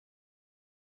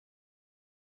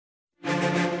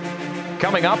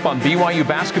Coming up on BYU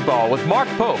basketball with Mark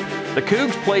Pope, the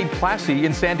Cougs played classy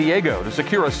in San Diego to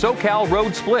secure a SoCal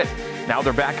road split. Now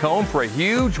they're back home for a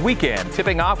huge weekend,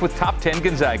 tipping off with top 10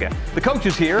 Gonzaga. The coach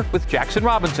is here with Jackson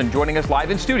Robinson joining us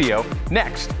live in studio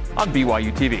next on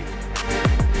BYU TV.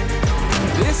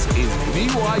 This is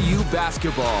BYU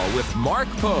basketball with Mark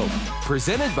Pope,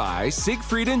 presented by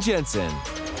Siegfried and Jensen.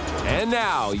 And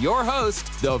now, your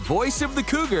host, the voice of the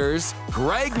Cougars,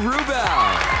 Greg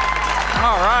Wrubell.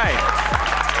 All right.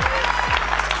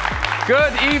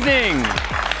 Good evening,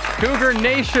 Cougar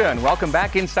Nation. Welcome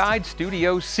back inside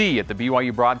Studio C at the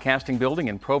BYU Broadcasting Building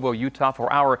in Provo, Utah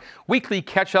for our weekly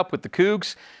catch-up with the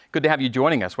Cougs. Good to have you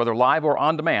joining us, whether live or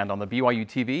on demand on the BYU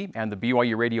TV and the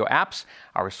BYU Radio apps.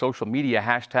 Our social media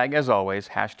hashtag, as always,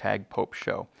 hashtag Pope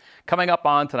Show. Coming up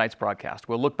on tonight's broadcast,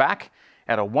 we'll look back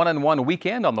at a one-on-one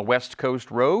weekend on the West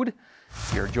Coast Road.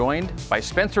 You're joined by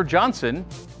Spencer Johnson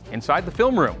inside the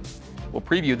film room. We'll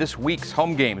preview this week's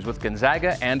home games with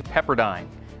Gonzaga and Pepperdine.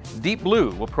 Deep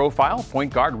Blue will profile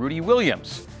point guard Rudy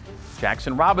Williams.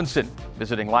 Jackson Robinson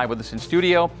visiting live with us in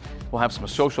studio. We'll have some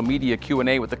social media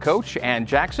Q&A with the coach and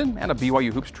Jackson and a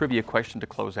BYU Hoops trivia question to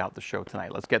close out the show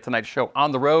tonight. Let's get tonight's show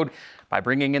on the road by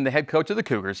bringing in the head coach of the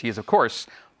Cougars. He is, of course,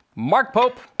 Mark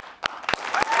Pope.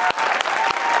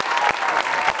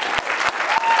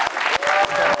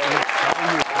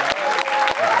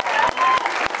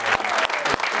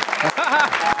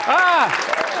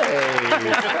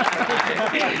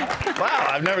 Wow,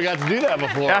 I've never got to do that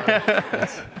before.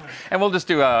 And we'll just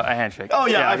do a handshake. Oh,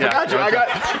 yeah, I forgot you.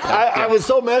 I was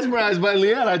so mesmerized by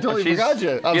Leanne, I totally forgot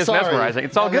you. I'm sorry. Mesmerizing.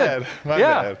 It's all good. My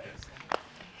bad.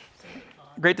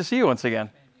 Great to see you once again.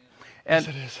 And,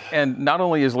 Yes, it is. And not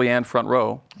only is Leanne front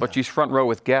row, but she's front row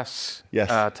with guests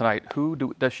tonight. Who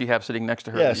does she have sitting next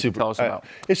to her? Yeah, that you can super. Tell us about.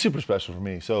 It's super special for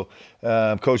me. So,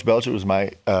 Coach Belcher was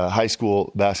my high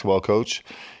school basketball coach.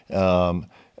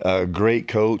 A great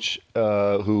coach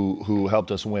who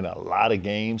helped us win a lot of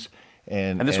games.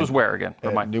 And this was where again?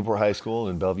 At Newport High School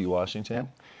in Bellevue, Washington.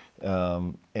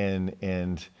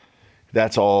 And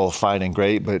that's all fine and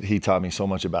great, but he taught me so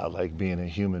much about like being a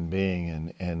human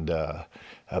being and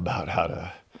about how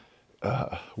to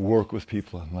work with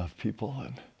people and love people,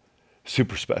 and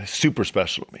super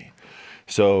special to me.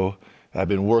 So I've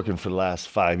been working for the last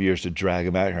 5 years to drag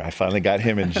him out here. I finally got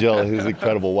him and Jill, his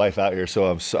incredible wife, out here. So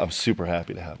I'm super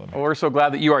happy to have him. Well, we're so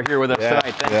glad that you are here with us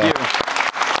tonight. Thank you.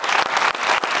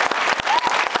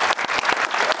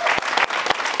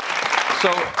 So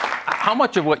how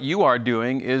much of what you are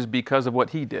doing is because of what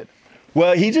he did?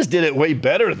 Well, he just did it way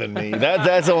better than me.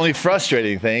 That's the only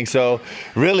frustrating thing. So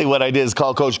really what I did is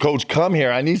call Coach, come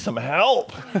here, I need some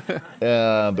help.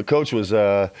 But Coach was,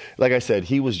 like I said,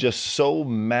 he was just so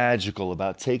magical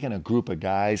about taking a group of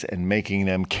guys and making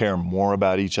them care more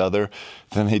about each other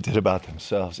than they did about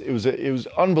themselves. It was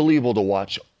unbelievable to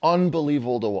watch,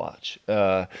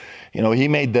 he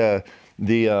made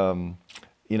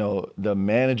the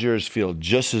managers feel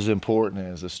just as important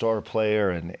as the star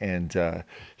player, and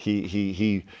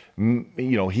he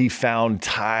found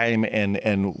time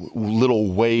and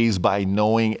little ways by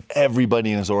knowing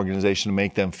everybody in his organization to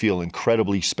make them feel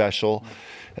incredibly special.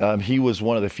 He was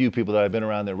one of the few people that I've been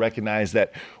around that recognized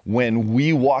that when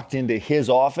we walked into his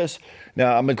office.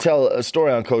 Now, I'm going to tell a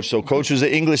story on Coach. So Coach was an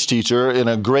English teacher and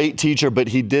a great teacher, but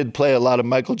he did play a lot of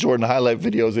Michael Jordan highlight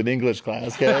videos in English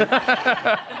class, okay?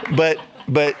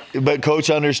 But Coach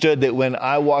understood that when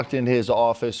I walked into his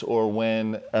office, or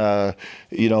when a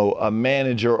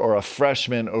manager or a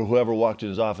freshman or whoever walked in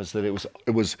his office, that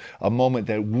it was a moment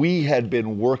that we had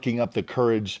been working up the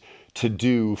courage to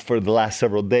do for the last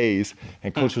several days,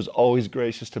 and Coach was always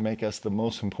gracious to make us the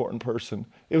most important person.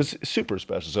 It was super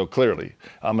special. So clearly,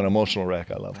 I'm an emotional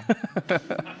wreck. I love him.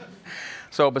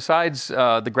 So besides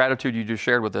the gratitude you just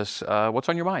shared with us, what's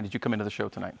on your mind as you come into the show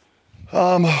tonight?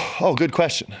 Good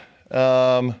question.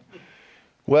 It's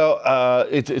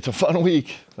a fun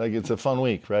week. It's a fun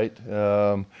week, right?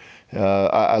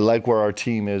 I like where our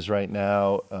team is right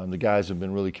now. The guys have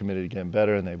been really committed to getting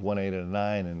better, and they've won 8 out of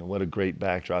 9. And what a great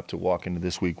backdrop to walk into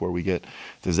this week, where we get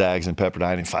the Zags and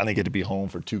Pepperdine and finally get to be home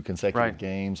for 2 consecutive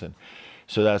games. And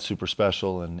so that's super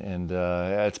special. And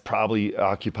it's probably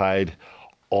occupied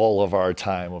all of our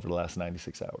time over the last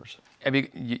 96 hours.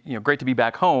 Great to be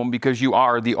back home, because you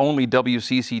are the only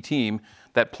WCC team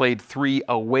that played 3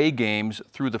 away games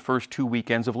through the first 2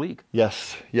 weekends of league.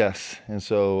 Yes. And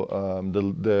so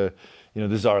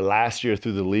this is our last year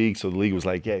through the league. So the league was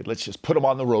like, hey, let's just put them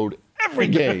on the road every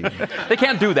game. They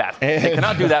can't do that. They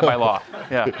cannot do that by law.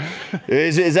 Yeah.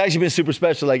 It's actually been super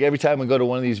special. Like every time we go to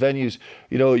one of these venues,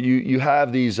 you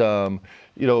have these,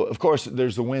 of course,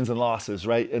 there's the wins and losses,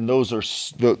 right? And those are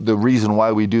the reason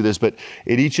why we do this. But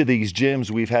at each of these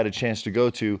gyms we've had a chance to go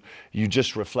to, you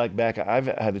just reflect back. I've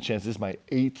had the chance. This is my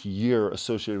 8th year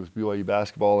associated with BYU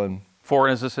basketball, and 4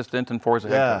 as assistant and 4 as a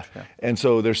head coach. Yeah. And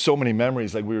so there's so many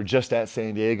memories. Like we were just at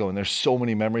San Diego, and there's so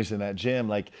many memories in that gym.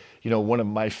 Like, one of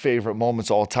my favorite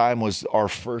moments all time was our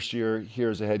first year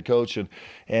here as a head coach,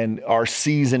 and our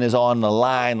season is on the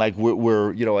line. Like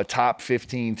we're a top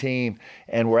 15 team,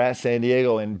 and we're at San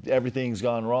Diego, and everything's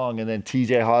gone wrong. And then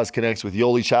TJ Haws connects with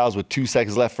Yoli Childs with 2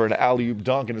 seconds left for an alley-oop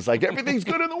dunk, and it's like everything's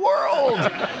good in the world.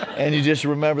 And you just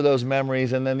remember those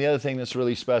memories. And then the other thing that's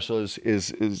really special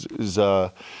is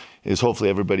hopefully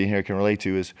everybody here can relate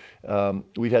to is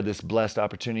we've had this blessed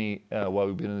opportunity while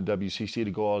we've been in the WCC to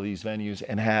go all these venues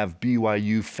and have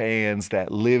BYU fans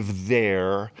that live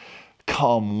there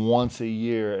come once a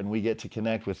year, and we get to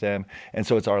connect with them. And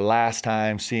so it's our last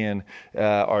time seeing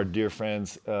our dear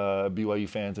friends, BYU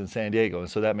fans in San Diego. And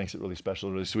so that makes it really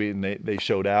special, really sweet. And they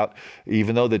showed out,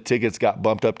 even though the tickets got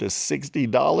bumped up to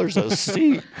 $60 a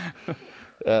seat.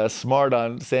 Smart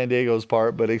on San Diego's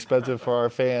part, but expensive for our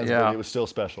fans, but it was still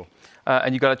special.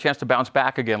 And you got a chance to bounce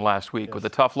back again last week with a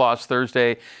tough loss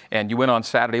Thursday, and you win on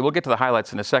Saturday. We'll get to the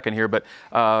highlights in a second here, but...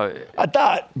 I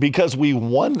thought because we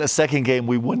won the second game,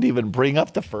 we wouldn't even bring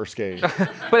up the first game.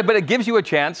 but it gives you a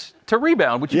chance to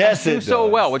rebound, which you do so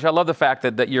well, which I love the fact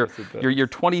that you're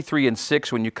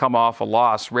 23-6 when you come off a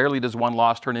loss. Rarely does one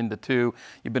loss turn into 2.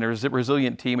 You've been a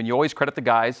resilient team, and you always credit the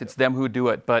guys. It's them who do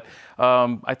it. But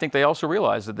I think they also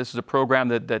realize that this is a program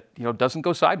that doesn't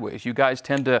go sideways. You guys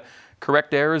tend to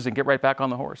correct errors and get right back on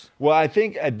the horse. Well, I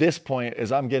think at this point,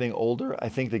 as I'm getting older, I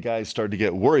think the guys start to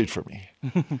get worried for me.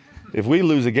 If we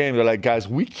lose a game, they're like, guys,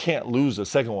 we can't lose a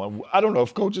second one. I don't know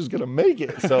if coach is going to make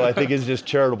it. So I think it's just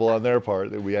charitable on their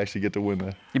part that we actually get to win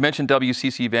that. You mentioned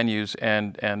WCC venues,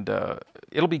 and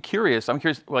it'll be curious. I'm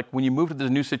curious, like when you move to this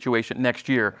new situation next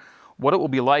year, what it will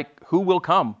be like, who will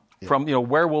come from,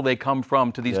 where will they come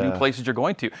from to these new places you're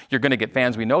going to? You're going to get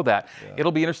fans, we know that. Yeah.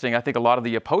 It'll be interesting. I think a lot of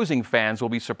the opposing fans will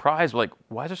be surprised, like,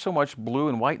 why is there so much blue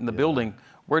and white in the building?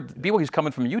 Where BYU's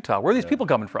coming from Utah. Where are these people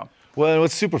coming from? Well,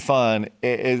 what's super fun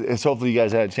is hopefully you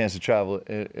guys had a chance to travel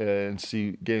and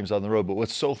see games on the road. But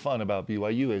what's so fun about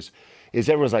BYU is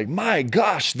everyone's like, my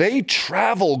gosh, they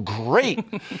travel great.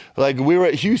 Like we were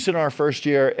at Houston our first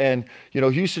year, and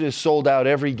Houston is sold out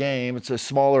every game. It's a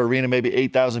smaller arena, maybe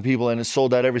 8,000 people, and it's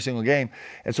sold out every single game.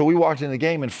 And so we walked in the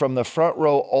game, and from the front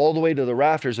row all the way to the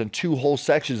rafters and 2 whole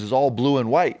sections is all blue and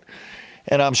white.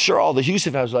 And I'm sure all the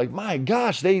Houston fans were like, my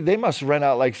gosh, they must rent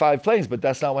out like 5 planes, but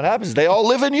that's not what happens. They all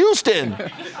live in Houston.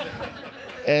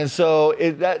 And so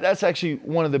that's actually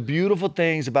one of the beautiful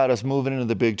things about us moving into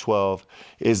the Big 12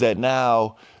 is that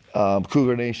now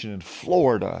Cougar Nation in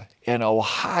Florida and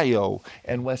Ohio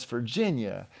and West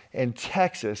Virginia and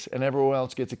Texas and everyone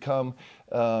else get to come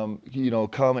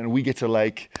and we get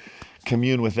to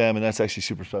commune with them, and that's actually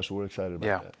super special. We're excited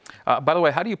about that. By the way,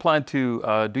 how do you plan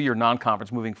to do your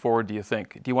non-conference moving forward, do you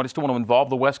think? Do you still want to involve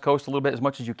the West Coast a little bit as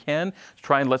much as you can to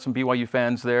try and let some BYU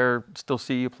fans there still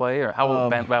see you play, or how will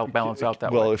it balance out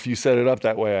that way? Well, if you set it up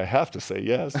that way, I have to say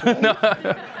yes.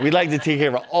 Right? We'd like to take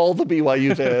care of all the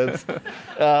BYU fans.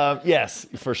 Yes,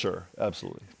 for sure.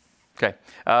 Absolutely. Okay.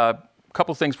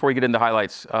 Couple things before we get into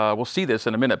highlights. We'll see this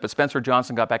in a minute, but Spencer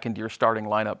Johnson got back into your starting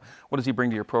lineup. What does he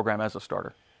bring to your program as a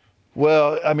starter?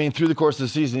 Well, I mean, through the course of the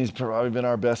season, he's probably been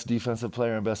our best defensive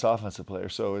player and best offensive player.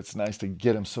 So it's nice to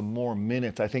get him some more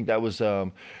minutes. I think that was,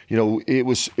 it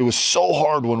was so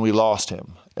hard when we lost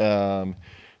him.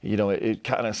 It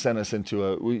kind of sent us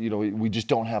into we just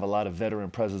don't have a lot of veteran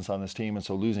presence on this team, and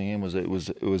so losing him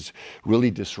was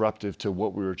really disruptive to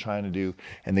what we were trying to do.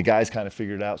 And the guys kind of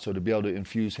figured it out. So to be able to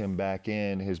infuse him back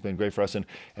in has been great for us, and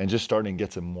just starting to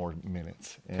get some more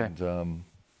minutes. And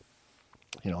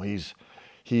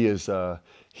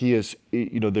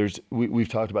we've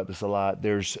talked about this a lot.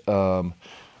 There's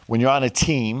when you're on a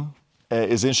team,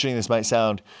 as interesting as this might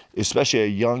sound, especially a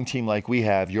young team like we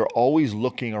have, you're always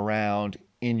looking around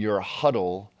in your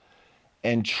huddle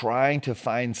and trying to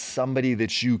find somebody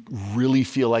that you really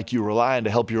feel like you rely on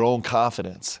to help your own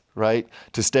confidence, right?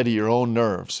 To steady your own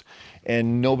nerves.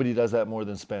 And nobody does that more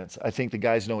than Spence. I think the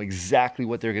guys know exactly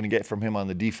what they're going to get from him on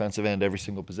the defensive end every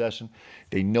single possession.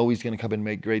 They know he's going to come and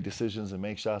make great decisions and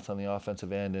make shots on the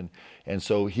offensive end. And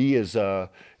so he is, and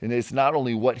it's not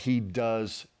only what he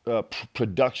does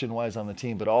production-wise on the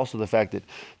team, but also the fact that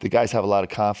the guys have a lot of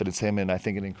confidence in him, and I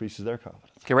think it increases their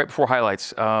confidence. Okay, right before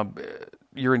highlights,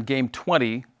 you're in game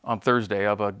 20 on Thursday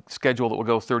of a schedule that will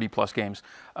go 30-plus games.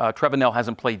 Trevin Knell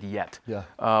hasn't played yet. Yeah.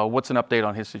 What's an update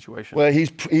on his situation? Well,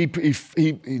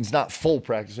 he's not full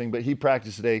practicing, but he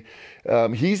practiced today.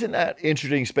 He's in that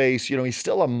interesting space. He's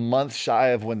still a month shy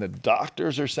of when the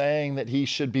doctors are saying that he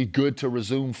should be good to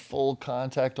resume full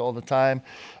contact all the time.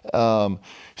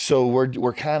 So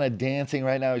we're kind of dancing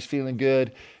right now. He's feeling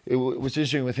good. What's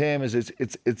interesting with him is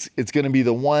it's going to be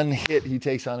the one hit he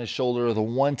takes on his shoulder, or the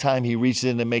one time he reaches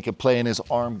in to make a play and his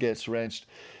arm gets wrenched.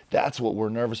 That's what we're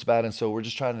nervous about, and so we're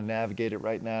just trying to navigate it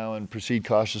right now and proceed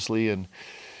cautiously. And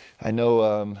I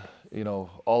know,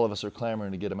 all of us are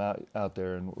clamoring to get him out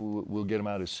there, and we'll get him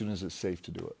out as soon as it's safe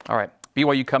to do it. All right.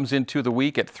 BYU comes into the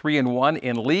week at 3-1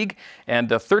 in league and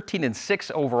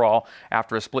 13-6 overall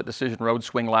after a split decision road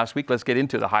swing last week. Let's get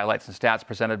into the highlights and stats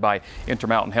presented by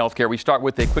Intermountain Healthcare. We start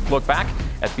with a quick look back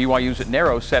at BYU's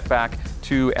narrow setback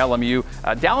to LMU.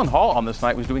 Dallin Hall on this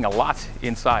night was doing a lot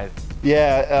inside.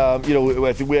 Yeah,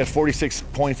 I think we had 46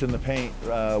 points in the paint.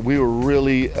 We were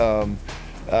really,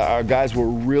 our guys were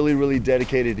really, really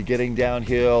dedicated to getting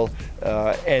downhill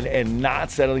and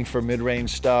not settling for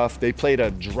mid-range stuff. They played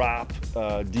a drop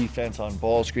defense on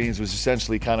ball screens. It was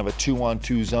essentially kind of a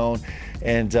 2-on-2 zone,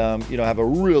 and have a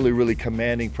really, really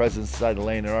commanding presence inside the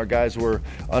lane. And our guys were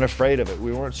unafraid of it.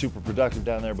 We weren't super productive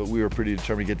down there, but we were pretty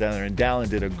determined to get down there. And Dallin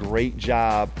did a great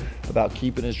job about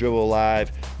keeping his dribble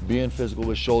alive, being physical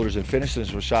with shoulders, and finishing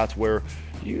with shots where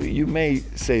you may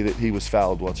say that he was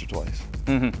fouled once or twice.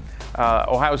 Mm-hmm.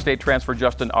 Ohio State transfer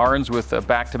Justin Ahrens with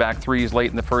back-to-back threes late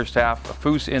in the first half.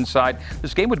 Foose inside.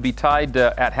 This game would be tied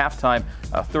at halftime,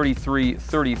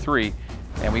 33-33.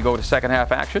 And we go to second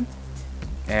half action.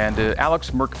 And Alex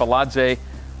Merkbaladze,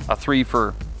 a three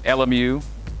for LMU.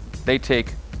 They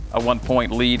take a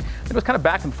 1-point lead. It was kind of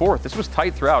back and forth. This was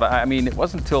tight throughout. I mean, it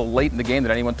wasn't until late in the game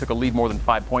that anyone took a lead more than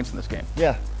 5 points in this game.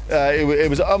 Yeah. It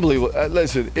was unbelievable.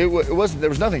 Listen, it wasn't. There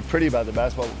was nothing pretty about the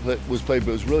basketball was played,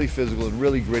 but it was really physical and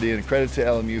really gritty. And credit to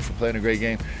LMU for playing a great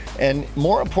game. And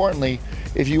more importantly,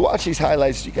 if you watch these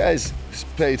highlights, you guys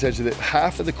pay attention that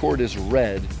half of the court is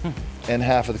red and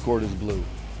half of the court is blue.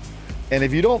 And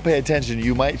if you don't pay attention,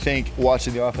 you might think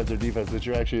watching the offense or defense that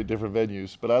you're actually at different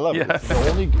venues. But I love it. It's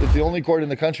the only court in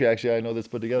the country, actually, I know that's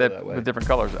put together that way. With different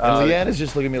colors. And Leanne is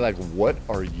just looking at me like, what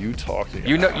are you talking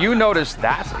about? You noticed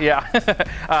that? Yeah.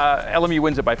 LMU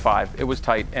wins it by 5. It was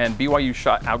tight. And BYU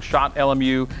outshot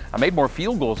LMU. I made more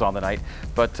field goals on the night.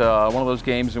 But one of those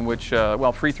games in which,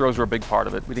 free throws were a big part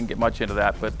of it. We didn't get much into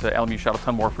that. But LMU shot a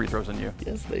ton more free throws than you.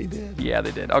 Yes, they did. Yeah,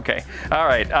 they did. Okay. All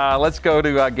right. Let's go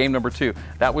to game number 2.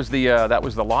 That was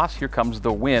the loss. Here comes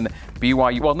the win.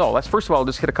 BYU. Well, no. Let's first of all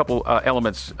just hit a couple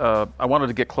elements. I wanted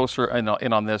to get closer in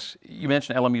on this. You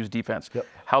mentioned LMU's defense. Yep.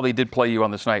 How they did play you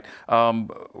on this night.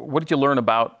 What did you learn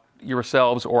about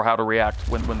yourselves, or how to react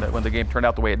when the game turned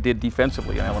out the way it did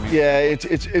defensively in LMU? Yeah,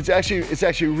 it's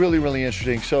actually really, really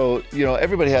interesting. So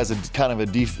everybody has a kind of a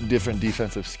different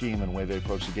defensive scheme and way they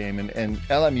approach the game, and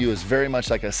LMU is very much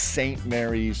like a St.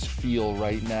 Mary's feel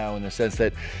right now, in the sense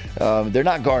that they're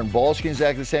not guarding ball screens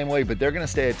exactly the same way, but they're going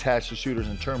to stay attached to shooters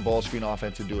and turn ball screen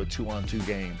offense into a 2-on-2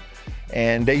 game.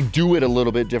 And they do it a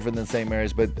little bit different than St.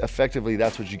 Mary's, but effectively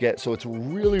that's what you get. So it's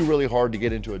really, really hard to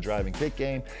get into a drive and kick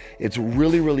game. It's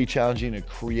really, really challenging to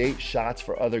create shots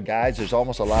for other guys. There's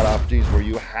almost a lot of opportunities where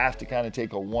you have to kind of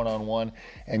take a one-on-one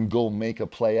and go make a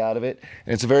play out of it.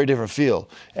 And it's a very different feel.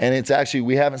 And it's actually,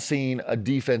 we haven't seen a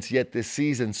defense yet this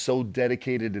season so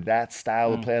dedicated to that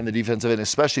style of play on the defensive end,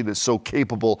 especially that's so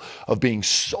capable of being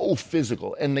so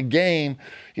physical. And the game,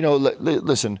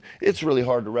 listen, it's really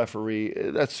hard to referee.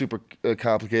 That's super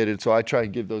complicated, so I try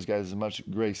and give those guys as much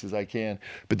grace as I can.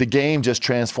 But the game just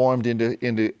transformed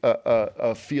into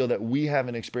a feel that we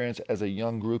haven't experienced as a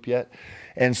young group yet.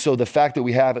 And so the fact that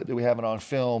we have it on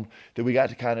film, that we got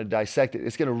to kind of dissect it,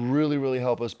 it's going to really, really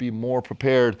help us be more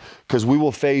prepared, because we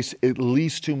will face at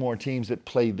least 2 more teams that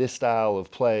play this style of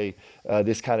play,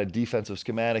 this kind of defensive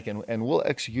schematic, and we'll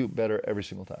execute better every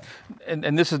single time.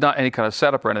 And this is not any kind of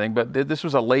setup or anything, but this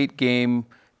was a late game,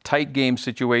 tight game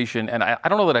situation, and I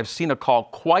don't know that I've seen a call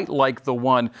quite like the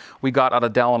one we got out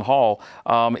of Dallin Hall.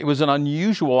 It was an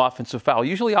unusual offensive foul.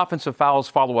 Usually offensive fouls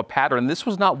follow a pattern, and this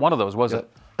was not one of those, was it?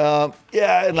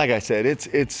 Yeah, and like I said,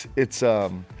 it's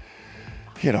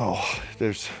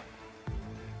there's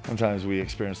sometimes we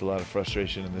experience a lot of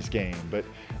frustration in this game, but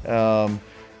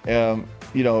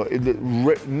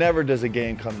never does a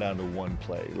game come down to one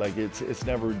play. Like it's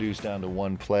never reduced down to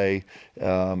one play.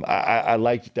 I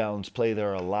liked Downs' play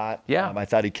there a lot. Yeah. I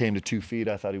thought he came to 2 feet.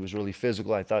 I thought he was really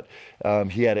physical. I thought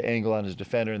he had an angle on his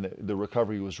defender, and the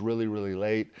recovery was really, really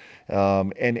late.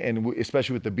 And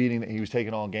especially with the beating that he was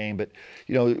taking all game. But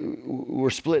we're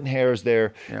splitting hairs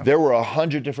there. Yeah. There were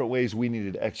 100 different ways we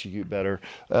needed to execute better.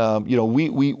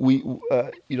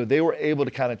 They were able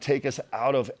to kind of take us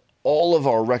out of all of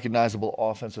our recognizable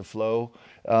offensive flow.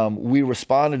 We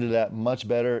responded to that much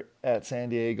better at San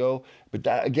Diego, but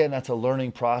that's a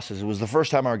learning process. It was the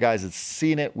first time our guys had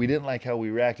seen it. We didn't like how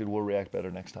we reacted. We'll react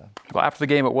better next time. Well, after the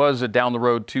game, it was down the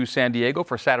road to San Diego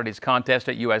for Saturday's contest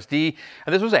at USD.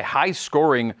 And this was a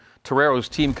high-scoring Toreros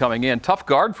team coming in. Tough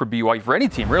guard for BYU, for any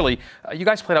team, really. You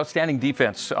guys played outstanding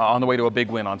defense on the way to a big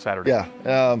win on Saturday.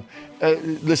 Yeah.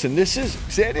 Listen,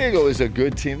 San Diego is a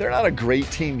good team. They're not a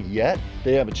great team yet.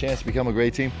 They have a chance to become a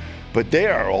great team, but they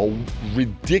are a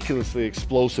ridiculously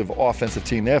explosive offensive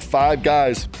team. They have 5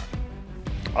 guys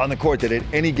on the court that at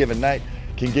any given night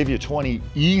can give you 20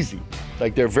 easy.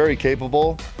 Like, they're very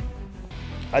capable.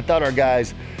 I thought our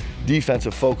guys'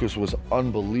 defensive focus was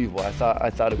unbelievable. I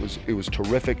thought it was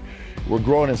terrific. We're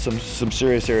growing in some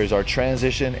serious areas. Our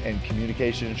transition and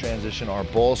communication in transition, our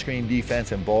ball screen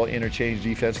defense and ball interchange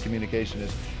defense communication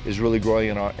is really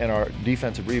growing, and our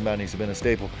defensive rebounding has been a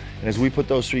staple. And as we put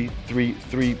those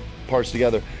three parts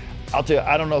together, I'll tell you,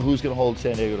 I don't know who's going to hold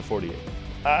San Diego to 48.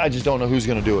 I just don't know who's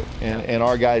going to do it, and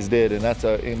our guys did, and that's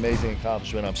an amazing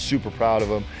accomplishment. I'm super proud of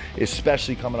them,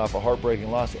 especially coming off a heartbreaking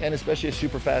loss, and especially a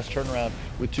super fast turnaround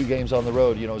with 2 games on the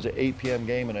road. It was an 8 p.m.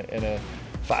 game and a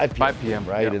 5 p.m. game,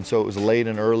 right? Yeah. And so it was late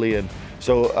and early, and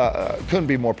so couldn't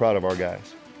be more proud of our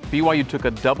guys. BYU took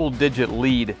a double-digit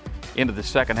lead into the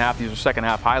second half. These are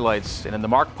second-half highlights, and in the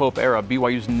Mark Pope era,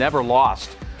 BYU's never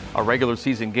lost a regular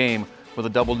season game with a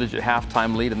double-digit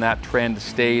halftime lead, and that trend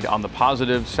stayed on the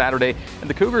positive Saturday. And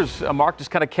the Cougars, Mark,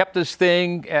 just kind of kept this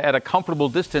thing at a comfortable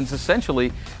distance,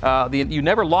 essentially. You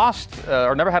never lost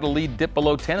or never had a lead dip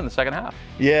below 10 in the second half.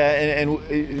 Yeah, and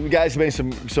you guys made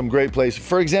some great plays.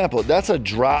 For example, that's a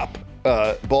drop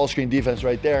ball screen defense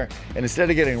right there. And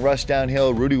instead of getting rushed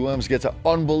downhill, Rudy Williams gets an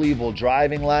unbelievable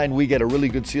driving line. We get a really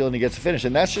good seal and he gets a finish.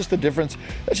 And that's just the difference.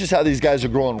 That's just how these guys are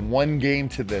growing one game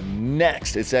to the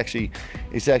next. It's actually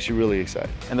really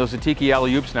exciting. And those Atiki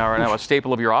alley-oops now are now a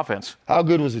staple of your offense. How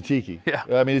good was Atiki? Yeah.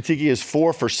 I mean, Atiki is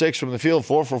 4 for 6 from the field,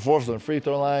 4 for 4 from the free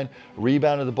throw line,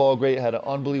 rebounded the ball great, had an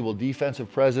unbelievable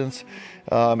defensive presence.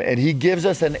 And he gives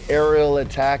us an aerial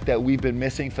attack that we've been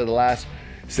missing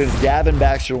since Gavin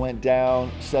Baxter went down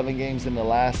 7 games in the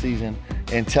last season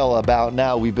until about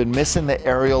now. We've been missing the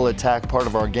aerial attack part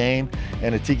of our game,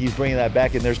 and Atiki's bringing that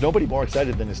back, and there's nobody more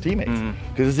excited than his teammates.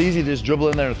 Because it's easy to just dribble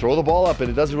in there and throw the ball up, and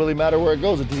it doesn't really matter where it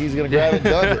goes. Atiki's going to grab it and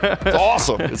dunk it. It's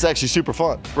awesome. It's actually super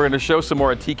fun. We're going to show some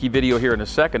more Atiki video here in a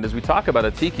second. As we talk about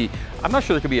Atiki, I'm not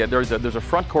sure there could be there's a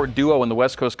front court duo in the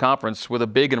West Coast Conference with a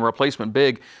big and a replacement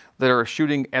big that are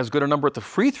shooting as good a number at the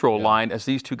free throw line as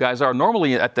these two guys are.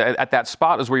 Normally at that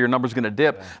spot is where your number's going to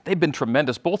dip. Yeah. They've been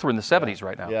tremendous. Both are in the 70s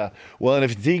right now. Yeah. Well, and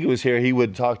if Atiki was here, he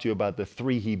would talk to you about the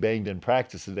 3 he banged in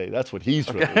practice today. That's what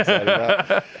he's really excited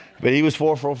about. But he was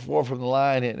 4 for 4 from the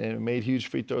line and made huge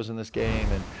free throws in this game.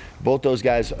 And both those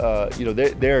guys,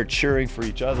 they're cheering for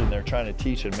each other, and they're trying to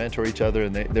teach and mentor each other,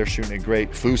 and they're shooting it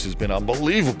great. Foose has been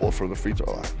unbelievable from the free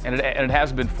throw line. And it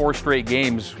has been 4 straight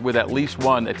games with at least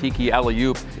one Atiki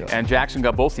alley-oop, and Jackson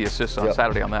got both the assists on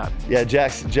Saturday on that. Yeah,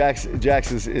 Jax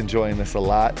is enjoying this a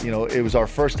lot. It was our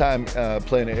first time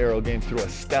playing an aerial game through a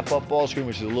step-up ball screen,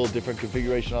 which is a little different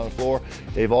configuration on the floor.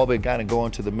 They've all been kind of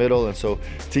going to the middle, and so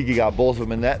Atiki got both of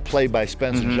them, and that play by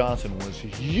Spencer Johnson was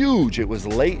huge. It was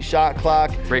late shot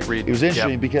clock. Great read. It was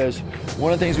interesting because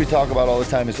one of the things we talk about all the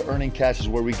time is earning catches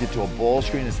where we get to a ball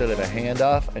screen instead of a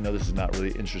handoff. I know this is not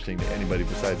really interesting to anybody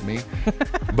besides me,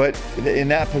 but in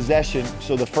that possession,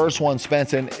 so the first one,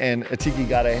 Spence and Atiki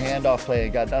got a handoff play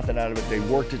and got nothing out of it. They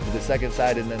worked it to the second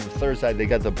side, and then the third side, they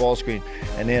got the ball screen,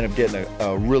 and they ended up getting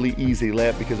a really easy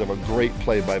layup because of a great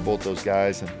play by both those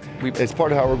guys. And it's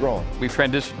part of how we're growing. We've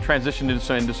transitioned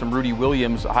into some Rudy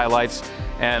Williams highlights.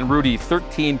 And Rudy,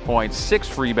 13 points,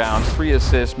 6 rebounds, 3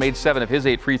 assists, made 7 of his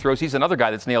 8 free throws. He's another guy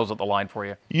that's nails at the line for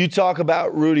you. You talk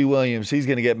about Rudy Williams. He's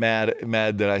going to get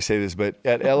mad that I say this, but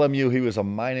at LMU, he was a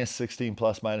 -16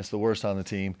 plus minus, the worst on the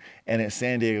team. And at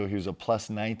San Diego, he was a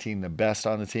 +19, the best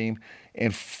on the team.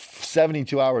 In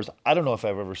 72 hours, I don't know if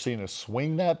I've ever seen a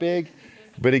swing that big.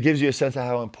 but it gives you a sense of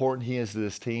how important he is to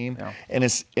this team. Yeah.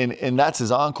 And that's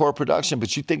his on-court production,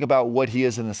 but you think about what he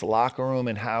is in this locker room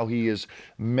and how he is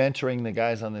mentoring the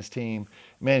guys on this team.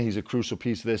 Man, he's a crucial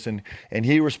piece of this, and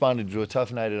he responded to a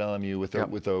tough night at LMU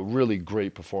with a really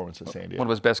great performance in San Diego. One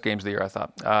of his best games of the year, I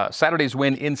thought. Saturday's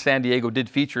win in San Diego did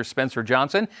feature Spencer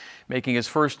Johnson, making his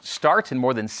first start in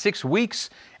more than 6 weeks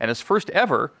and his first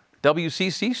ever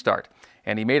WCC start.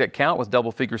 And he made it count with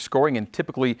double-figure scoring in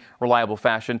typically reliable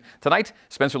fashion. Tonight,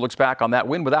 Spencer looks back on that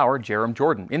win with our Jarom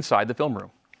Jordan inside the film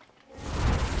room.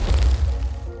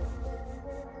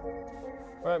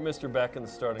 All right, Mr. back in the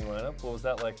starting lineup. What was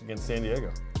that like against San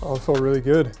Diego? Oh, it felt really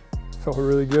good.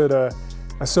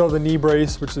 I still have the knee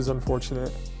brace, which is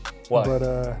unfortunate. Why? But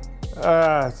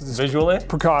just visually?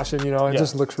 Precaution, it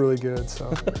just looks really good.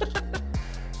 So,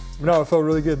 no, it felt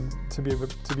really good to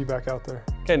be back out there.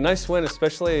 Okay, nice win,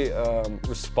 especially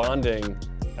responding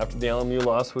after the LMU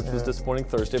loss, which was disappointing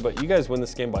Thursday. But you guys win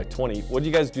this game by 20. What did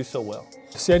you guys do so well?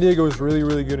 San Diego was really,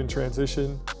 really good in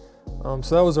transition.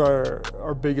 So that was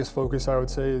our biggest focus, I would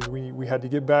say, is we had to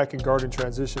get back and guard in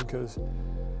transition because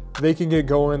they can get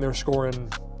going. They're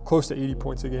scoring close to 80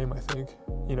 points a game, I think.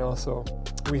 So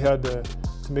we had to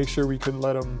make sure we couldn't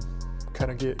let them kind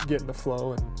of get in the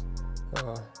flow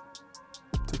and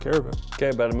take care of it. Okay,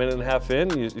 about a minute and a half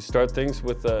in, you start things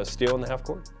with a steal in the half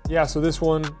court. Yeah, so this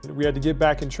one, we had to get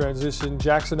back in transition.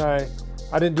 Jackson and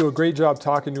I didn't do a great job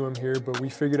talking to him here, but we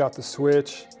figured out the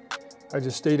switch. I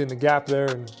just stayed in the gap there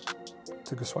and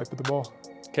took a swipe at the ball.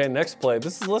 Okay, next play.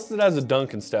 This is listed as a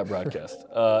dunk in stat broadcast.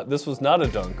 This was not a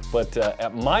dunk, but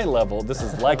at my level, this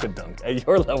is like a dunk. At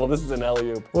your level, this is an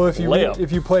alley-oop. Well, if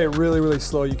layup. you play it really, really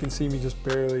slow, you can see me just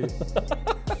barely.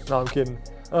 No, I'm kidding.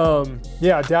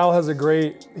 Dow has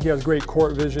great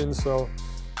court vision, so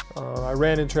I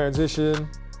ran in transition,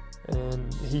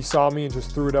 and he saw me and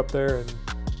just threw it up there, and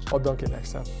I'll dunk it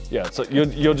next time. Yeah, so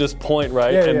you'll just point,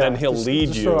 right? Yeah, and then he'll lead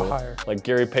just you. throw it higher. Like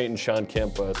Gary Payton, Sean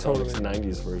Kemp, Celtics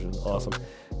 90s version. Awesome. Totally.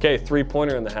 Okay,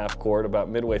 three-pointer in the half court about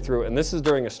midway through, and this is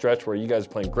during a stretch where you guys are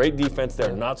playing great defense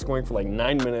there, not scoring for like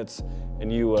 9 minutes,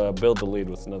 and you build the lead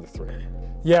with another three.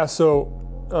 Yeah, so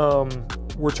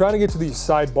we're trying to get to these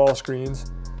side ball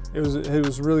screens. It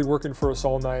was really working for us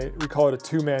all night. We call it a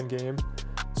two-man game.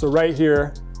 So right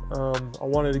here, I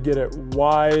wanted to get it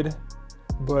wide,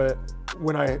 but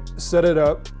when I set it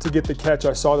up to get the catch,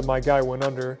 I saw that my guy went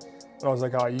under. And I was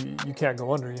like, you can't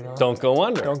go under, Don't go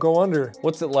under. Don't go under.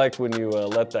 What's it like when you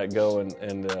let that go and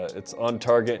it's on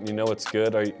target and you know it's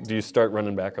good? Do you start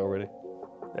running back already?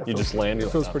 Yeah, you just land?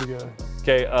 It feels pretty good.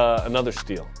 Okay, another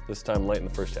steal, this time late in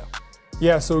the first half.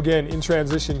 Yeah, so again, in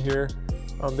transition here,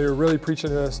 they were really preaching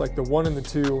to us like the 1 and the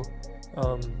 2.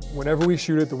 Whenever we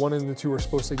shoot it, the 1 and the 2 are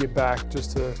supposed to get back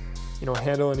just to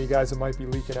handle any guys that might be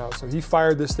leaking out. So he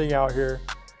fired this thing out here,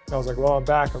 and I was like, well, I'm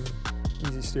back. I'm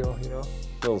easy steal,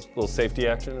 Little safety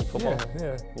action in football?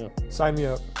 Yeah. Sign me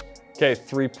up. Okay,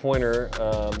 three-pointer,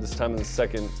 this time in the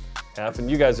second half, and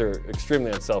you guys are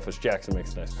extremely unselfish. Jackson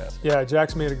makes a nice pass. Yeah,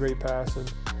 Jackson made a great pass,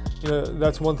 and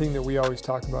that's one thing that we always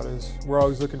talk about is we're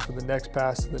always looking for the next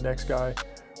pass to the next guy.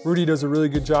 Rudy does a really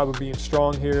good job of being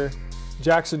strong here.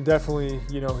 Jackson definitely,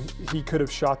 he could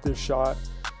have shot this shot,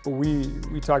 but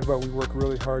we talked about we work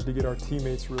really hard to get our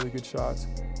teammates really good shots.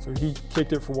 So he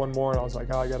kicked it for one more, and I was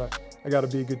like, I gotta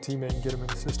be a good teammate and get him an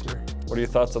assist here. What are your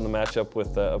thoughts on the matchup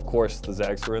with, of course, the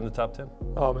Zags who are in the top 10?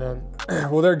 Oh man,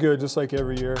 well they're good just like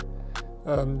every year.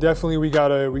 Definitely we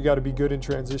gotta be good in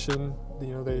transition.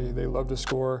 They love to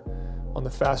score on the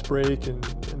fast break, and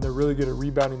they're really good at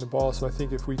rebounding the ball. So I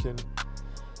think if we can,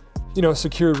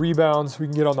 secure rebounds, we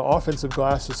can get on the offensive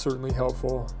glass is certainly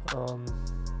helpful.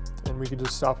 And we can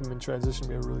just stop them in transition.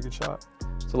 We have a really good shot.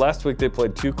 So last week they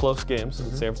played 2 close games, in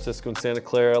San Francisco and Santa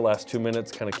Clara. Last 2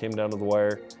 minutes kind of came down to the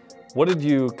wire. What did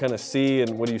you kind of see,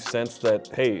 and what do you sense that,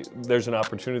 hey, there's an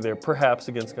opportunity there perhaps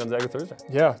against Gonzaga Thursday?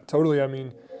 Yeah, totally. I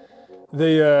mean,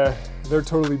 they're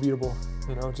totally beatable,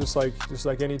 just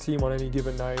like any team on any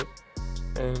given night.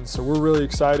 And so we're really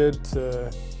excited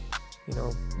to,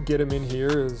 get them in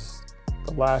here as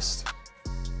the last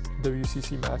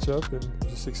WCC matchup, and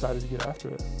just excited to get after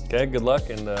it. Okay, good luck,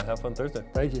 and have fun Thursday.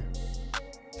 Thank you.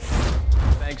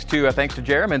 Thanks to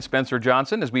Jarom and Spencer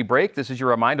Johnson. As we break, this is your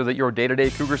reminder that your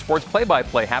day-to-day Cougar sports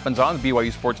play-by-play happens on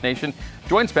BYU Sports Nation.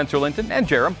 Join Spencer Linton and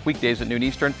Jarom weekdays at noon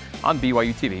Eastern on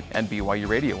BYU TV and BYU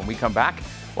Radio. When we come back,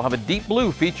 we'll have a Deep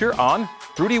Blue feature on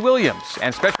Rudy Williams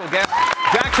and special guest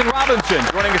Jackson Robinson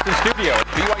joining us in studio.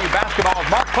 BYU Basketball's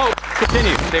Mark Pope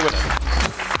continues. Stay with us.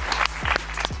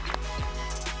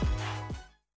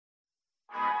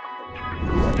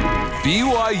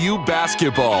 BYU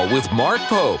Basketball with Mark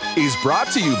Pope is brought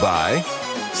to you by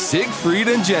Siegfried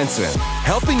and Jensen,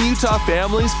 helping Utah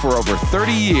families for over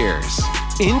 30 years.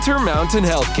 Intermountain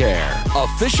Healthcare,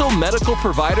 official medical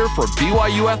provider for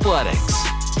BYU Athletics.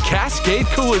 Cascade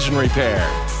Collision Repair,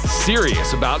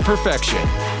 serious about perfection.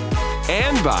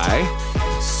 And by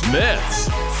Smith's,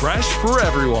 fresh for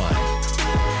everyone.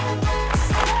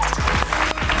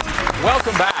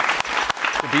 Welcome back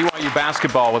to BYU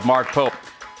Basketball with Mark Pope.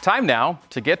 Time now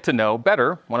to get to know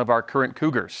better one of our current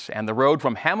Cougars. And the road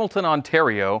from Hamilton,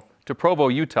 Ontario to Provo,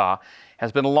 Utah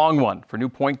has been a long one for new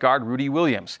point guard Rudy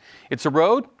Williams. It's a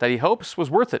road that he hopes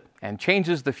was worth it and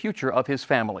changes the future of his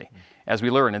family, as we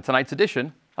learn in tonight's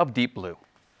edition of Deep Blue.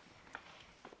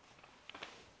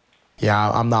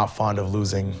 Yeah, I'm not fond of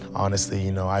losing,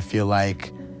 honestly. I feel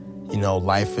like,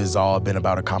 life has all been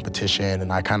about a competition,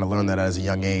 and I kind of learned that as a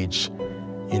young age.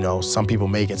 Some people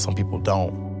make it, some people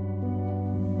don't.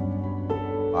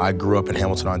 I grew up in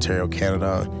Hamilton, Ontario,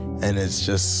 Canada, and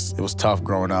it was tough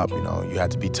growing up. You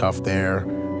had to be tough there.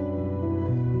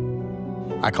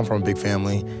 I come from a big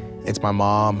family. It's my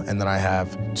mom, and then I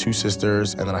have 2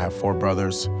 sisters, and then I have 4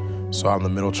 brothers. So I'm the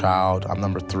middle child. I'm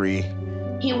number 3.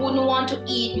 He wouldn't want to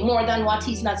eat more than what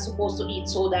he's not supposed to eat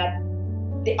so that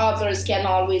the others can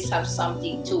always have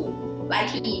something too. Like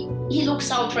he looks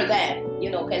out for them,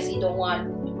 because he don't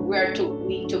want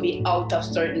we to be out of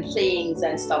certain things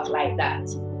and stuff like that.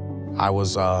 I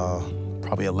was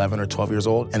probably 11 or 12 years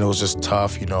old, and it was just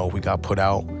tough. We got put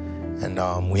out,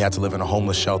 and we had to live in a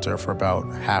homeless shelter for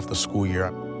about half the school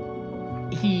year.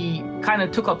 He kind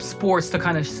of took up sports to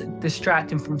kind of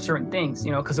distract him from certain things,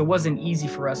 because it wasn't easy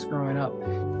for us growing up.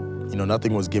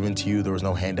 Nothing was given to you. There was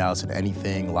no handouts in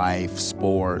anything, life,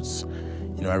 sports.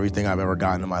 Everything I've ever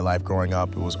gotten in my life growing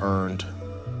up, it was earned.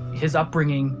 His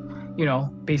upbringing,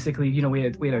 basically, we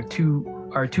had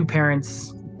our two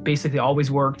parents basically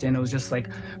always worked, and it was just like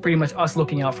pretty much us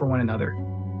looking out for one another.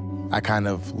 I kind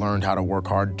of learned how to work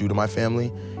hard due to my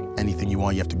family. Anything you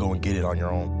want, you have to go and get it on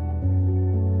your own.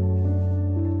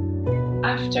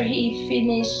 After he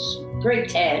finished grade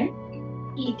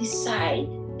 10, he decided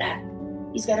that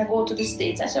he's gonna go to the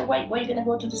States. I said, why are you gonna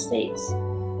go to the States?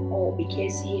 Oh,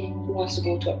 because he wants to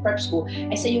go to a prep school.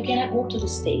 I said, you cannot go to the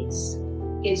States.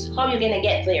 Because how are you gonna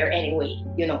get there anyway,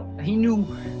 He knew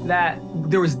that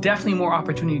there was definitely more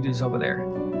opportunities over there.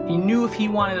 He knew if he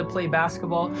wanted to play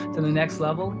basketball to the next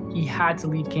level, he had to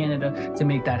leave Canada to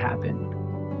make that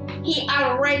happen. He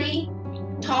already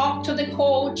talked to the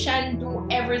coach and do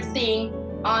everything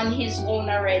on his own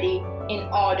already in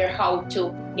order how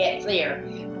to get there.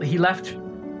 He left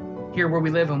here where we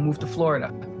live and moved to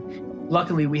Florida.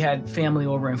 Luckily, we had family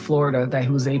over in Florida that he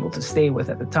was able to stay with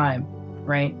at the time,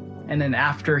 right? And then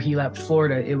after he left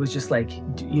Florida, it was just like,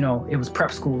 it was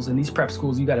prep schools, and these prep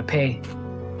schools, you got to pay.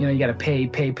 You got to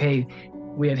pay.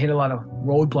 We had hit a lot of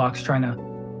roadblocks trying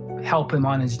to help him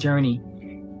on his journey.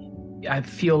 I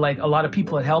feel like a lot of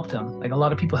people had helped him. Like a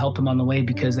lot of people helped him on the way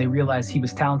because they realized he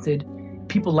was talented.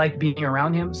 People liked being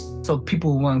around him, so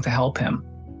people were willing to help him.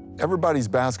 Everybody's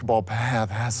basketball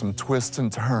path has some twists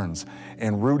and turns,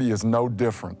 and Rudy is no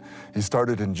different. He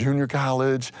started in junior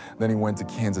college, then he went to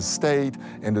Kansas State,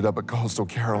 ended up at Coastal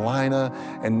Carolina,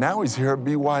 and now he's here at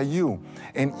BYU.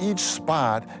 And each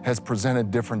spot has presented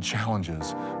different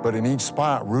challenges, but in each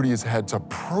spot, Rudy has had to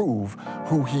prove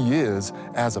who he is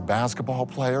as a basketball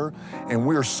player, and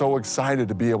we are so excited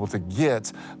to be able to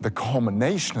get the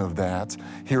culmination of that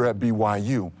here at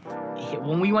BYU.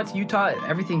 When we went to Utah,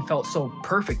 everything felt so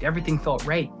perfect. Everything felt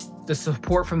right. The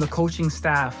support from the coaching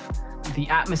staff, the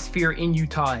atmosphere in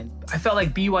Utah. I felt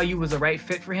like BYU was the right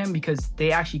fit for him because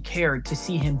they actually cared to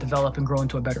see him develop and grow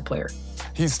into a better player.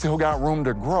 He's still got room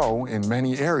to grow in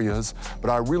many areas, but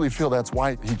I really feel that's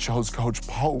why he chose Coach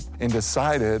Pope and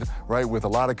decided, right, with a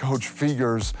lot of Coach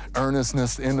Fieger's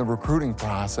earnestness in the recruiting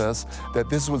process, that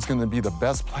this was going to be the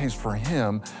best place for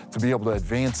him to be able to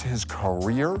advance his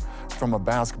career from a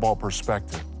basketball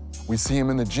perspective. We see him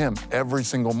in the gym every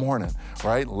single morning,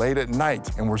 right, late at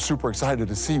night, and we're super excited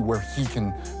to see where he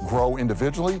can grow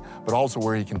individually, but also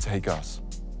where he can take us.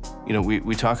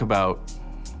 We talk about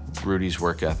Rudy's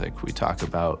work ethic. We talk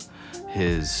about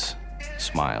his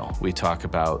smile. We talk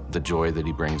about the joy that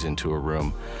he brings into a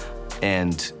room.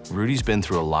 And Rudy's been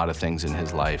through a lot of things in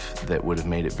his life that would have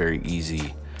made it very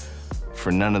easy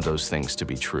for none of those things to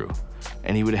be true.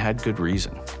 And he would have had good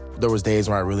reason. There was days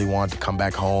where I really wanted to come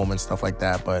back home and stuff like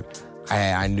that, but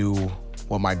I knew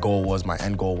what my goal was. My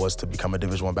end goal was to become a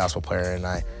Division I basketball player. And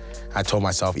I told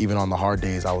myself, even on the hard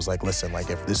days, I was like, listen,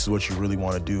 if this is what you really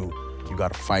want to do, you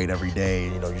got to fight every day,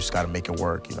 you just got to make it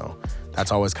work,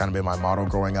 that's always kind of been my motto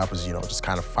growing up is, just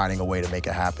kind of finding a way to make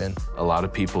it happen. A lot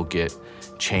of people get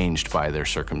changed by their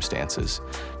circumstances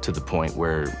to the point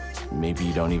where maybe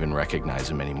you don't even recognize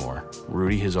him anymore.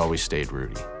 Rudy has always stayed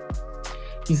Rudy.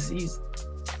 He's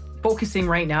focusing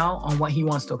right now on what he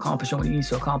wants to accomplish and what he needs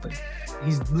to accomplish.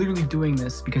 He's literally doing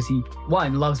this because he,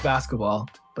 one, loves basketball,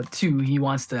 but two, he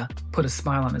wants to put a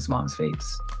smile on his mom's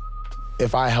face.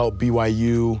 If I help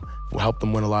BYU, help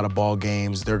them win a lot of ball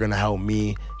games, they're gonna help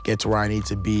me get to where I need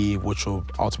to be, which will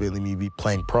ultimately me be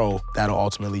playing pro. That'll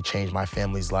ultimately change my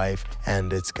family's life,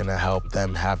 and it's gonna help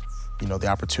them have, the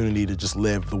opportunity to just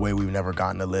live the way we've never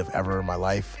gotten to live ever in my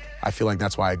life. I feel like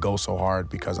that's why I go so hard,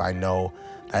 because I know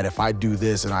that if I do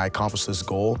this and I accomplish this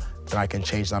goal, then I can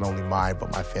change not only mine,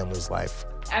 but my family's life.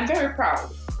 I'm very proud,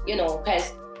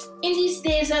 because in these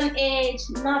days and age,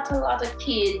 not a lot of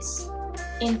kids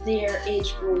in their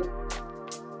age group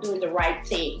doing the right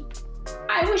thing.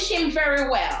 I wish him very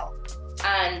well,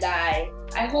 and I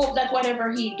hope that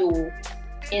whatever he do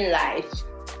in life,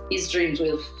 his dreams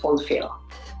will fulfill.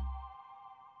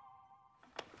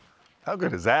 How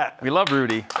good is that? We love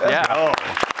Rudy. Yeah.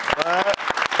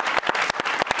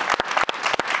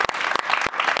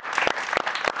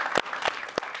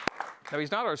 Now, he's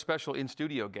not our special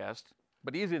in-studio guest,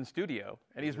 but he's in studio,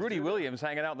 and he's Rudy Williams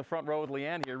hanging out in the front row with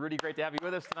Leanne here. Rudy, great to have you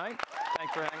with us tonight.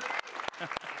 Thanks for hanging.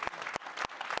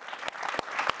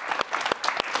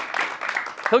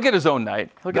 He'll get his own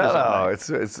night. He's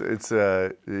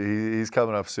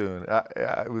coming up soon.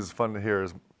 It was fun to hear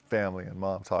his family and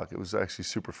mom talk. It was actually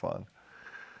super fun.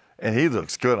 And he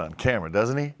looks good on camera,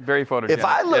 doesn't he? Very photogenic. If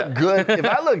I look good, if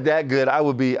I look that good, I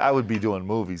would be doing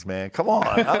movies, man. Come on,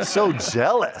 I'm so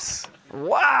jealous.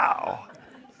 Wow.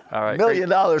 All right. $1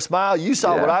 million smile. You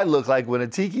saw what I looked like when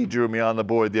Atiki drew me on the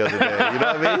board the other day. You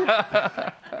know what I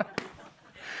mean?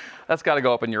 That's got to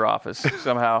go up in your office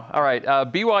somehow. All right.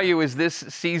 BYU is this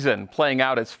season playing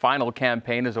out its final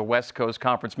campaign as a West Coast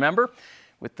Conference member,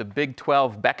 with the Big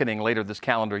 12 beckoning later this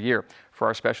calendar year. For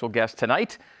our special guest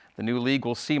tonight, the new league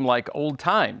will seem like old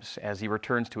times as he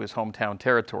returns to his hometown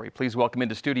territory. Please welcome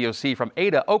into Studio C from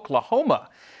Ada, Oklahoma,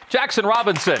 Jaxson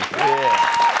Robinson.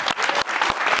 Yeah.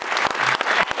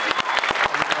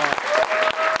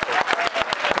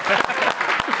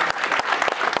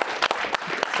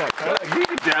 You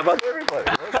can jab up everybody.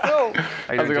 Let's go.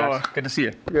 How's it going? Good to see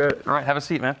you. Good. All right, have a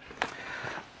seat, man.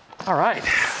 All right.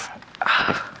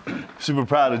 Super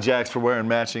proud of Jax for wearing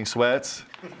matching sweats.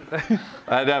 I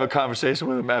had to have a conversation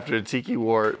with him after Atiki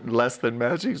wore less than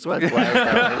matching sweats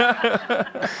last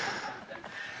time.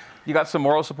 You got some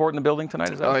moral support in the building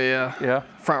tonight, is that? Oh, yeah. Yeah?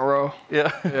 Front row.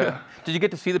 Yeah. Yeah. Did you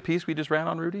get to see the piece we just ran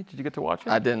on Rudy? Did you get to watch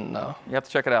it? I didn't know. You have to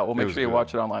check it out. We'll make sure you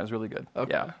watch it online. It's really good.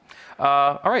 Okay. Yeah.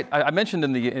 All right. I mentioned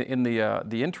in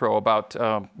the intro about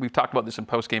we've talked about this in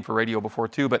postgame for radio before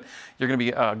too, but you're going to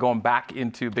be going back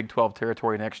into Big 12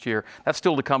 territory next year. That's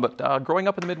still to come. But growing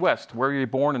up in the Midwest, where were you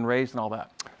born and raised and all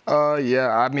that? Yeah.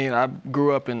 I mean, I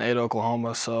grew up in Ada,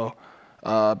 Oklahoma, so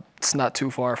it's not too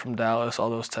far from Dallas. All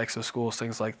those Texas schools,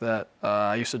 things like that.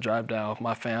 I used to drive down with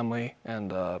my family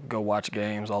and go watch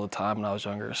games all the time when I was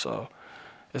younger. So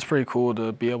it's pretty cool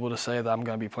to be able to say that I'm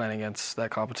going to be playing against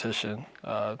that competition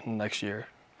next year.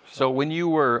 So when you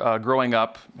were growing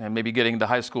up and maybe getting to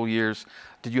high school years,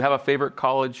 did you have a favorite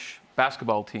college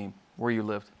basketball team where you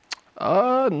lived?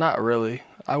 Not really.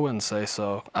 I wouldn't say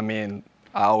so. I mean,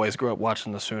 I always grew up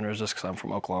watching the Sooners just because I'm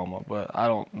from Oklahoma, but I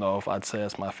don't know if I'd say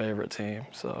it's my favorite team.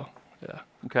 So, yeah.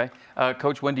 Okay.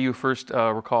 Coach, when do you first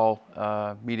recall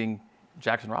meeting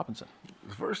Jaxson Robinson?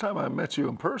 The first time I met you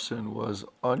in person was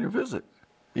on your visit.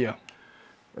 Yeah.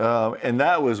 And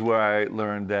that was where I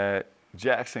learned that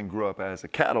Jaxson grew up as a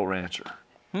cattle rancher.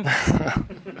 Is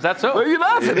that so? Well, you're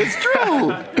laughing. It's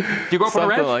true. Do you grow up on a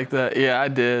ranch? Something like that. Yeah, I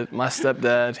did. My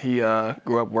stepdad, he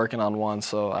grew up working on one,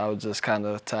 so I would just kind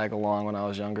of tag along when I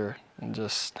was younger and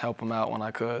just help him out when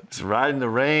I could. Just riding the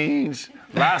range,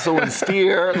 lassoing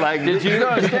steer. Like, did you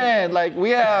understand? Like, we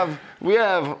have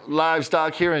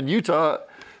livestock here in Utah.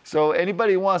 So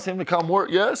anybody wants him to come work?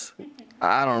 Yes.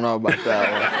 I don't know about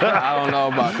that one. I don't know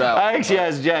about that one. I actually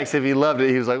asked Jax if he loved it.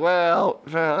 He was like, well,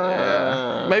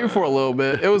 yeah. Maybe for a little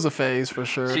bit. It was a phase for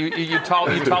sure. So you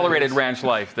tolerated ranch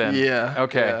life then? Yeah.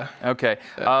 Okay. Yeah. Okay.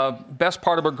 Yeah. Best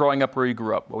part about growing up where you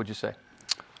grew up, what would you say?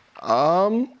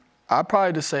 I'd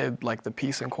probably just say like the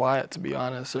peace and quiet, to be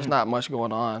honest. There's not much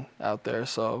going on out there,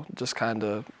 so just kind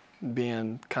of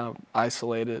being kind of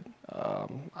isolated.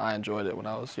 I enjoyed it when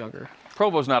I was younger.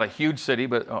 Provo's not a huge city,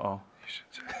 but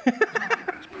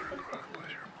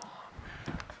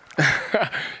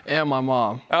And my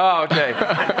mom. Oh, okay.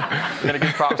 I'm going to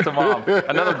give props to Mom.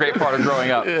 Another great part of growing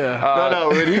up. Yeah. No,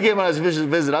 when he came on his official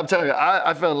visit, I'm telling you,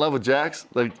 I fell in love with Jax.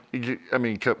 Like, I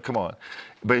mean, come on.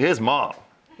 But his mom,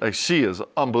 like, she is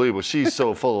unbelievable. She's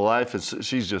so full of life, and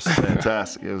she's just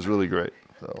fantastic. It was really great.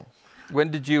 So.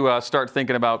 When did you start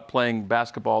thinking about playing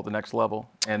basketball at the next level?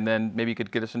 And then maybe you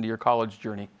could get us into your college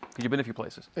journey. Because you've been a few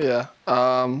places. Yeah.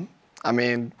 I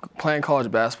mean, playing college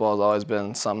basketball has always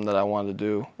been something that I wanted to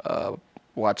do.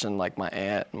 Watching like my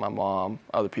aunt, my mom,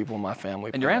 other people in my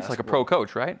family. And your aunt's like a pro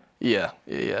coach, right? Yeah.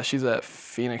 She's at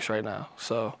Phoenix right now.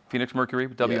 So Phoenix Mercury,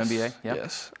 WNBA. Yes. Yep.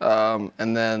 Yes.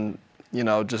 And then,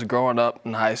 just growing up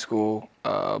in high school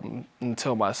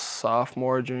until my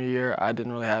sophomore, junior year, I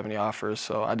didn't really have any offers,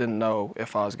 so I didn't know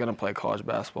if I was going to play college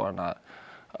basketball or not.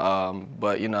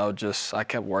 But I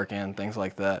kept working, things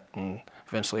like that, and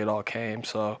eventually it all came.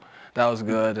 So that was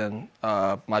good. And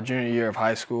my junior year of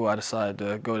high school, I decided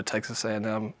to go to Texas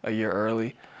A&M a year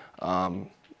early. I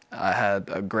had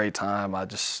a great time. I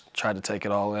just tried to take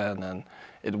it all in, and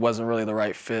it wasn't really the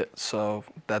right fit. So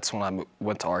that's when I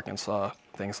went to Arkansas,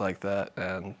 things like that,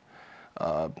 and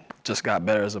just got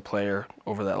better as a player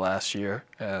over that last year,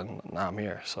 and now I'm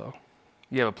here. So.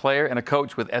 You have a player and a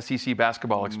coach with SEC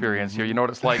basketball experience here. You know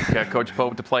what it's like, Coach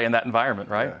Pope, to play in that environment,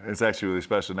 right? Yeah, it's actually really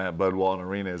special. That Bud Walton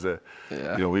Arena is we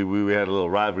had a little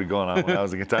rivalry going on when I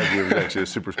was in Kentucky. It was actually a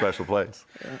super special place.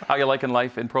 How you liking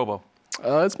life in Provo?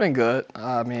 It's been good.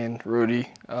 I mean, Rudy,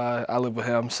 I live with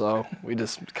him, so we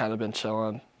just kind of been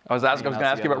chilling. I was going to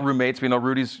ask you about roommates. We know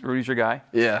Rudy's your guy.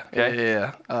 Yeah. Okay.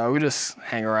 Yeah. We just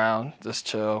hang around, just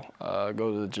chill, go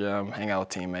to the gym, hang out with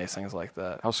teammates, things like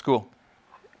that. How's school?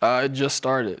 It just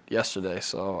started yesterday,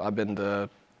 so I've been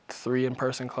to 3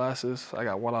 in-person classes. I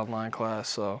got 1 online class,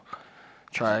 so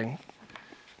trying.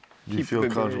 Do you feel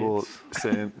comfortable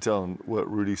telling what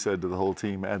Rudy said to the whole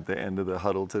team at the end of the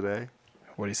huddle today?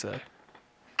 What'd he say?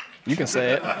 You can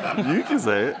say it. You can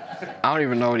say it. I don't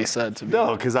even know what he said to me.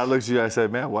 No, because I looked at you, I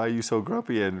said, man, why are you so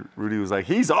grumpy? And Rudy was like,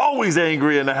 he's always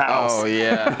angry in the house. Oh,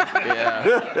 yeah.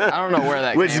 I don't know where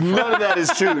that came from. None of that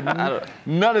is true.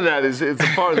 None of that is, it's a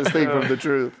farthest thing from the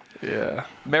truth. Yeah.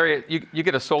 Marriott, you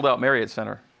get a sold-out Marriott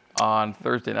Center on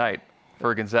Thursday night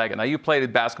for Gonzaga. Now, you played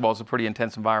at basketball in some pretty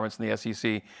intense environments in the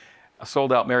SEC. A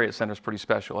sold-out Marriott Center is pretty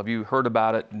special. Have you heard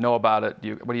about it, know about it?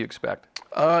 What do you expect?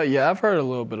 Yeah, I've heard a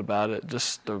little bit about it.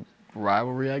 Just the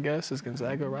rivalry, I guess. Is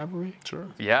Gonzaga a rivalry? Sure.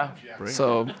 Yeah.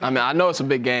 So, I mean, I know it's a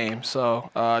big game.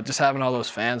 So, just having all those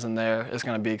fans in there is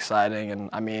going to be exciting. And,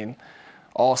 I mean,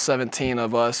 all 17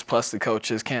 of us plus the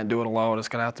coaches can't do it alone. It's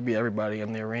going to have to be everybody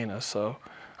in the arena. So,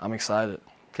 I'm excited.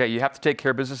 Okay, you have to take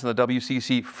care of business in the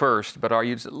WCC first, but are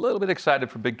you just a little bit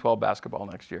excited for Big 12 basketball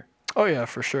next year? Oh, yeah,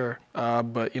 for sure.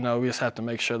 But, we just have to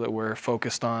make sure that we're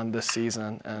focused on this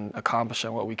season and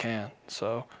accomplishing what we can.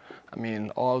 So, I mean,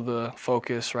 all the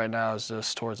focus right now is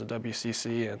just towards the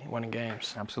WCC and winning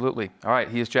games. Absolutely. All right,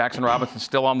 he is Jackson Robinson,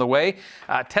 still on the way.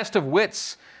 Test of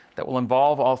wits that will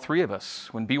involve all 3 of us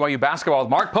when BYU basketball with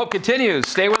Mark Pope continues.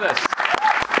 Stay with us.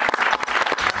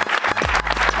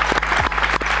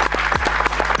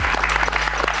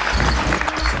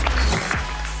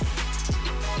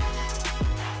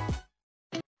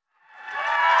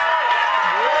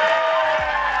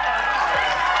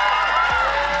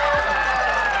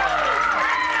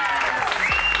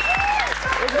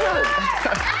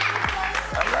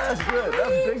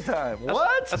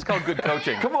 That's called good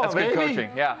coaching. Come on, That's baby. Good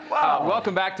coaching. Yeah. Wow.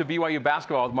 Welcome back to BYU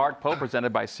Basketball with Mark Pope,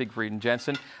 presented by Siegfried and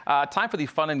Jensen. Time for the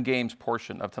fun and games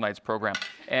portion of tonight's program.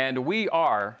 And we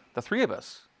are, the 3 of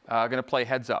us, going to play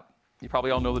Heads Up. You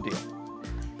probably all know the deal.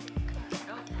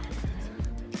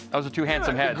 Those are 2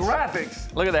 handsome heads. The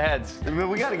graphics. Look at the heads.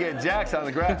 We got to get Jax on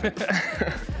the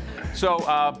graphics.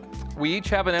 So we each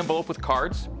have an envelope with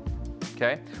cards.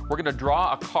 Okay. We're going to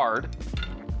draw a card.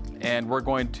 And we're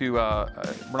going to,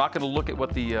 we're not going to look at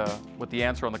what the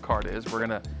answer on the card is. We're going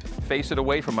to face it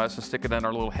away from us and stick it in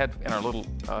our little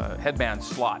headband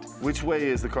slot. Which way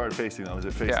is the card facing though? Is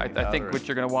it facing out? I think what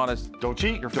you're going to want is don't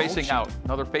cheat. You're facing out.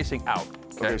 No, they're facing out.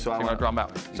 Okay, so I'm going to draw them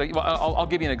out. So I'll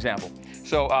give you an example.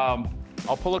 So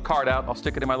I'll pull a card out. I'll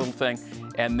stick it in my little thing,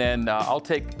 and then I'll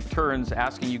take turns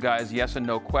asking you guys yes and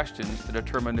no questions to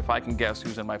determine if I can guess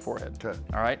who's in my forehead. Okay.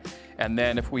 All right. And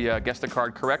then if we guess the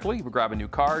card correctly, we grab a new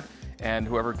card. And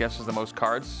whoever guesses the most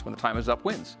cards when the time is up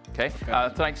wins, okay?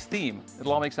 Tonight's theme,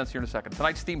 it'll all make sense here in a second.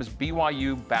 Tonight's theme is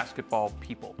BYU basketball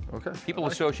people. Okay. People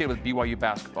associated with BYU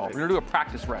basketball. We're gonna do a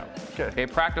practice round. Okay,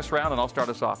 practice round, and I'll start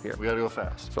us off here. We gotta go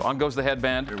fast. So on goes the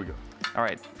headband. Here we go. All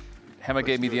right. Hema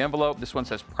gave me the envelope. This one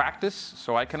says practice,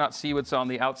 so I cannot see what's on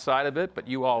the outside of it, but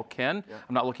you all can. Yeah.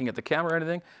 I'm not looking at the camera or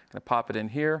anything. I'm gonna pop it in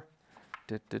here.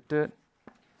 There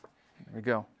we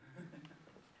go.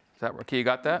 that okay? You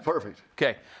got that? Perfect.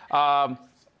 Okay. Am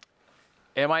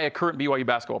I a current BYU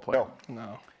basketball player?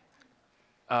 No.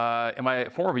 Am I a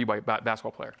former BYU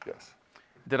basketball player? Yes.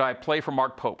 Did I play for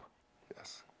Mark Pope?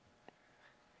 Yes.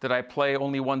 Did I play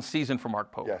only one season for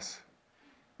Mark Pope? Yes.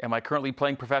 Am I currently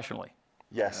playing professionally?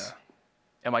 Yes.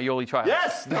 Am I Yoli Childs?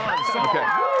 Yes. No. Okay.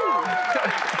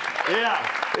 Yeah.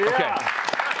 Okay.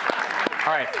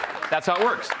 All right. That's how it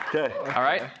works. Okay. All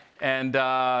right. And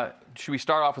should we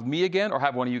start off with me again, or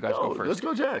have one of you guys go first? Let's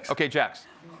go, Jax. Okay, Jax.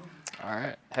 All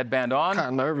right. Headband on. Kind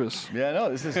of nervous. Yeah, no,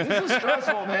 this is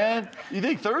stressful, man. You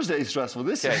think Thursday's stressful?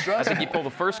 This Okay. is I stressful. think you pull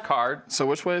the first card. So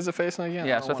which way is it facing again?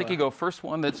 Yeah, so I think you go first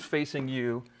one that's facing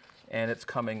you, and it's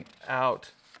coming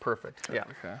out. Perfect. Yeah.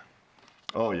 Okay.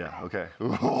 Oh yeah. Okay.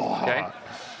 Okay. I'm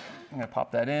gonna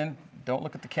pop that in. Don't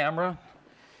look at the camera.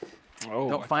 Oh,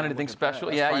 Don't find anything special.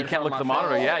 That's Yeah, right you in can't look front at of the my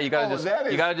monitor. face. Yeah,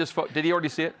 you gotta just. Did he already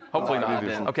see it? Hopefully I not.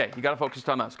 didn't. Okay, you gotta focus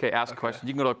on us. Okay, ask a question.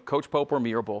 You can go to Coach Pope or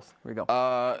me or both. Here we go.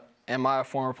 Am I a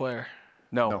former player?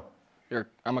 No.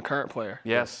 I'm a current player.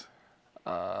 Yes.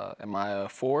 Am I a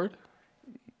forward?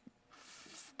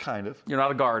 Kind of. You're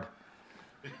not a guard.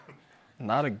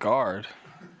 Not a guard.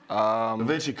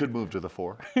 Eventually could move to the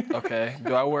 4. Okay.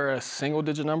 Do I wear a single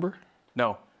digit number?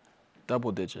 No.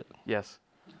 Double digit. Yes.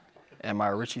 Am I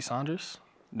Richie Saunders?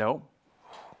 No.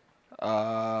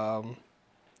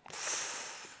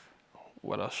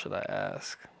 What else should I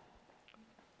ask?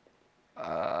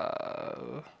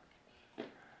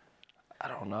 I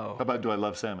don't know. How about do I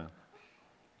love salmon?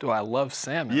 Do I love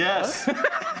salmon? Yes.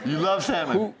 You love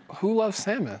salmon. Who loves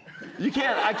salmon? I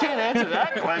can't answer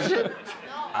that question.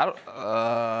 I don't.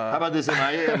 How about this?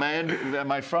 Am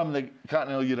I from the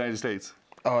continental United States?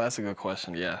 Oh, that's a good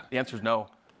question. Yeah. The answer is no.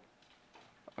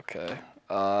 Okay.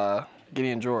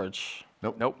 Gideon George.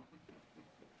 Nope.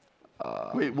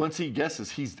 Wait, once he guesses,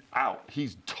 he's out.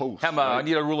 He's toast. Emma, right? I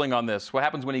need a ruling on this. What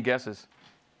happens when he guesses?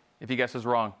 If he guesses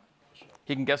wrong,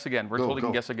 he can guess again. We're told he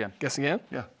can guess again. Guess again?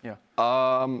 Yeah. Yeah.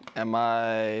 Am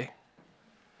I?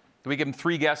 Do we give him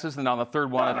 3 guesses, and on the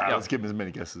third one? No, yeah. let's give him as many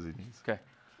guesses as he needs. Okay.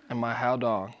 Am I Hao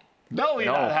Dong? No,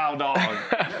 you're not Hao Dong.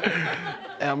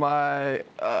 Am I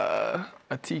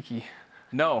a Tiki?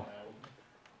 No.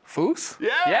 Foos?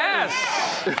 Yes!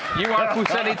 You are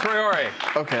Fousseni Traore.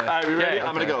 Okay. All right, we ready? Okay.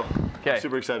 I'm going to go. Okay.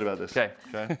 Super excited about this. Okay.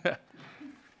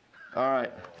 All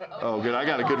right. Oh, good. I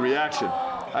got a good reaction.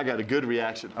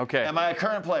 Okay. Am I a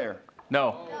current player?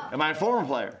 No. Am I a former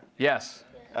player? Yes.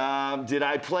 Did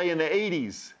I play in the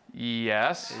 80s?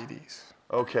 Yes. 80s.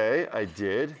 Okay, I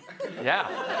did.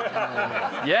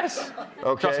 Yeah. Yes.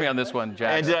 Okay. Trust me on this one,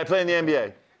 Jack. And did I play in the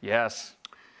NBA? Yes.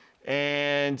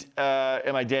 And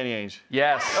am I Danny Ainge?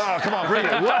 Yes. Oh, come on, bring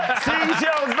it. What?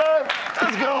 Seashells done?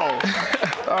 Let's go.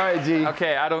 All right, G.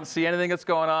 Okay, I don't see anything that's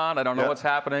going on. I don't know what's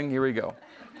happening. Here we go.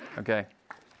 Okay.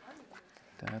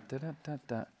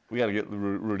 We got to get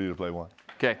Rudy to play one.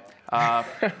 Okay.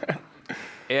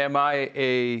 Am I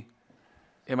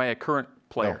a current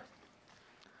player? No.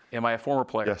 Am I a former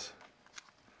player? Yes.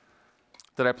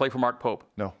 Did I play for Mark Pope?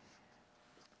 No.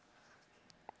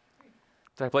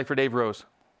 Did I play for Dave Rose?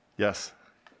 Yes.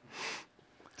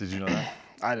 Did you know that?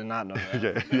 I did not know that.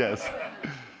 Okay, yes.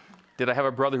 Did I have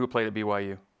a brother who played at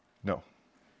BYU? No.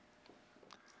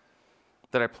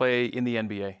 Did I play in the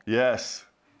NBA? Yes.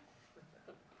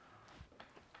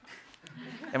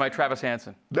 Am I Travis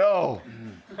Hansen? No.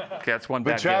 Okay, that's one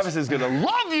But bad Travis guess. is going to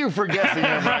love you for guessing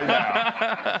him right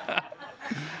now.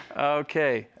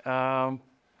 Okay.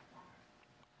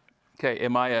 Okay,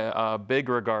 am I a big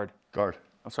or a guard? Guard.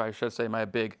 I'm sorry, I should say, am I a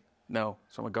big? No,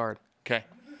 so I'm a guard. Okay,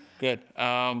 good.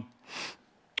 Am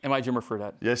I Jimmer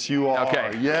Fredette? Yes, you are.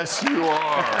 Okay. Yes, you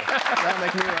are. That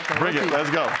make me like a Bring it. rookie. Let's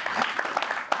go.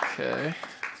 Okay.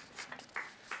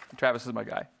 Travis is my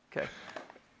guy. Okay.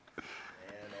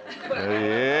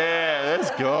 Yeah,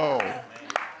 let's go.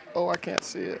 Oh, I can't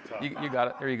see it. You got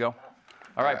it. There you go.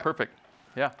 All right, perfect.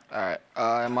 Yeah. All right.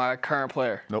 Am I a current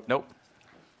player? Nope.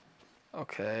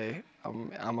 Okay.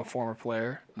 I'm a former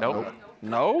player. Nope.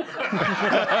 No?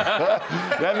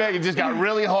 That make it just got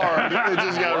really hard. It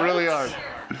just got really hard.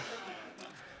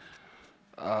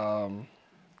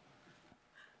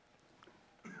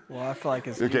 Well, I feel like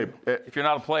it's. Okay. If you're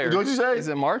not a player. What'd you say? Is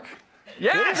it Mark?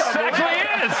 Yes, actually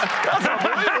is.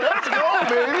 Let's go,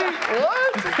 baby.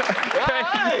 What?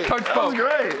 Okay. Coach That was Pope.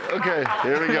 great. Okay,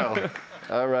 here we go.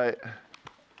 All right.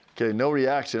 Okay, no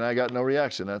reaction. I got no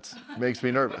reaction. That makes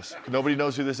me nervous. Nobody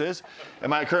knows who this is.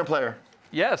 Am I a current player?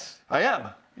 Yes. I am.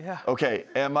 Yeah. Okay.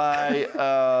 Am I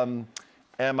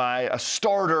a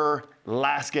starter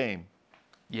last game?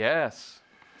 Yes.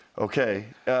 Okay.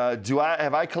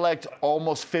 Have I collect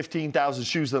almost 15,000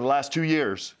 shoes in the last 2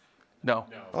 years? No.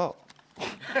 Oh.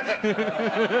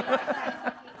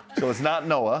 So it's not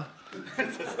Noah.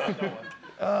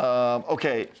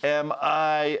 Okay, am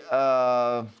I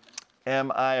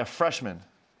a freshman?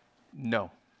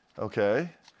 No. Okay.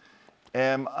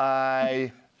 Am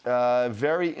I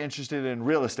very interested in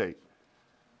real estate?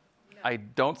 I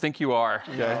don't think you are.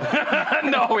 Okay.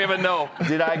 No, we have a no.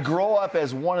 Did I grow up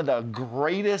as one of the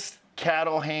greatest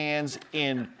cattle hands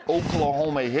in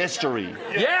Oklahoma history?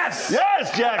 Yes!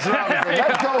 Yes, Jackson Robinson.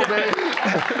 Let's go, baby.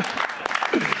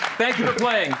 Thank you for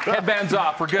playing. Headbands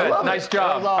off. We're good. Nice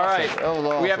job. All right.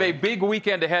 We have a big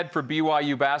weekend ahead for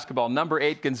BYU basketball. Number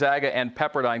 8, Gonzaga and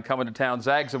Pepperdine coming to town.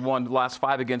 Zags have won the last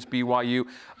 5 against BYU.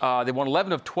 They won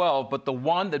 11 of 12, but the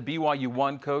one that BYU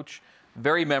won, Coach,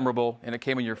 very memorable, and it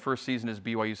came in your first season as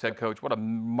BYU's head coach. What a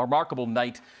remarkable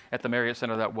night at the Marriott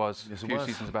Center that was a few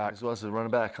seasons back. This was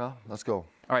running back, huh? Let's go.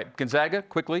 All right, Gonzaga,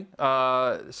 quickly.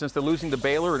 Since they're losing to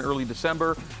Baylor in early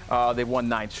December, they've won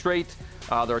 9 straight.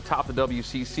 They're atop the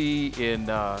WCC in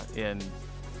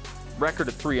record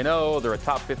at 3-0. They're a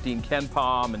top 15 Ken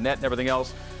Pom and net and everything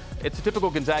else. It's a typical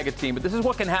Gonzaga team, but this is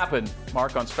what can happen,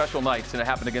 Mark, on special nights, and it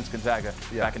happened against Gonzaga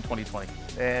back in 2020.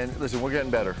 And listen, we're getting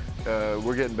better.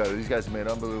 We're getting better. These guys have made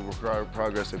unbelievable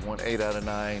progress. They've won 8 out of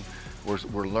 9.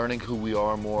 We're learning who we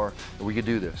are more, and we can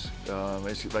do this.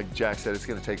 It's, like Jack said, it's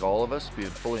going to take all of us being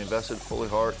fully invested, fully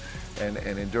heart, and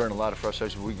enduring a lot of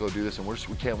frustration. We can go do this, and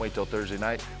we can't wait till Thursday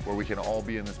night where we can all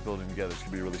be in this building together. It's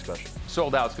going to be really special.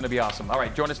 Sold out. It's going to be awesome. All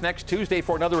right, join us next Tuesday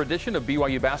for another edition of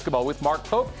BYU Basketball with Mark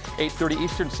Pope, 8:30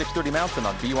 Eastern, 6:30 Mountain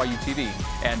on BYU TV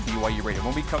and BYU Radio.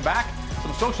 When we come back,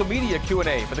 some social media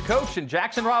Q&A for the coach and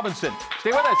Jackson Robinson. Stay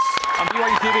with us on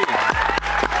BYU TV.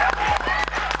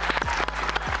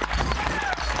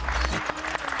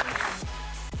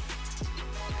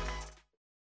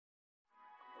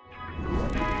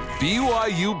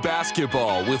 BYU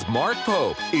Basketball with Mark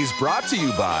Pope is brought to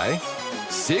you by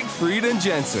Siegfried and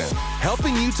Jensen,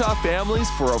 helping Utah families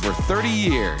for over 30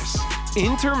 years.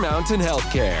 Intermountain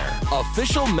Healthcare,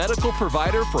 official medical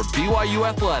provider for BYU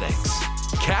Athletics.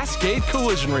 Cascade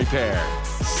Collision Repair,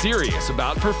 serious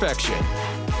about perfection.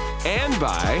 And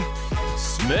by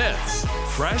Smith's,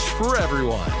 fresh for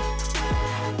everyone.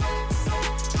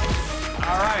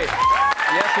 All right.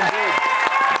 Yes, indeed.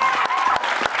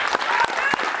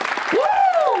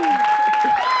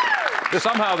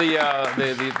 Somehow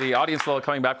the audience level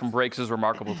coming back from breaks is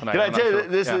remarkable tonight. Can I tell you,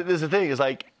 this is the thing, is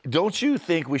like, don't you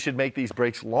think we should make these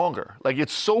breaks longer? Like,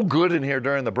 it's so good in here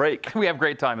during the break. We have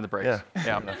great time in the breaks.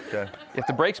 Yeah. Okay. If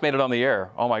the breaks made it on the air,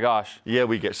 oh my gosh. Yeah,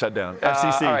 we get shut down.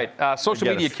 FCC. All right, social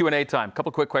media Q&A time. A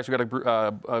couple quick questions. We've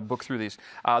got to book through these.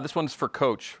 This one's for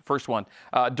Coach. First one.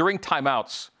 During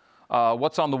timeouts,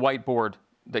 what's on the whiteboard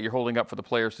that you're holding up for the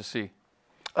players to see?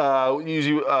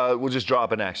 Usually, we'll just draw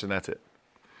up an action. That's it.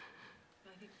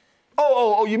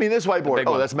 Oh, you mean this whiteboard?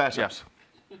 Oh, that's matchups.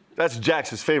 Yeah. That's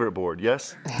Jackson's favorite board,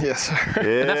 yes? Yes, sir.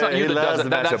 Yeah, that's not you that does it.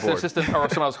 That's the board. assistant or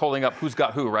someone else holding up who's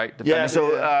got who, right? Yeah,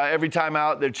 so every time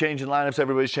out, they're changing lineups.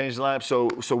 Everybody's changing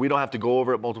lineups, so we don't have to go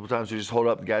over it multiple times. We just hold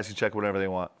it up. The guys can check whatever they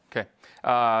want. Okay.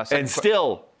 And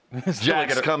still,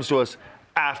 Jax comes to us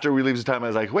after we leave the time. I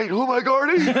was like, wait, who am I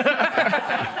guarding?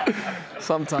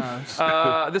 Sometimes.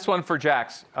 This one for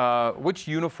Jax. Which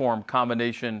uniform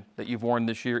combination that you've worn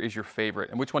this year is your favorite?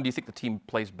 And which one do you think the team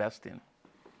plays best in?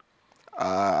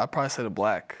 I'd probably say the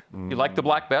black. You like the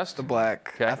black best? The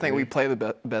black. Okay. I think we play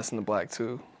the best in the black,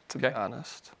 too, to be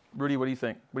honest. Rudy, what do you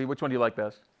think? Which one do you like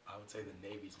best? I would say the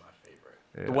Navy's my favorite.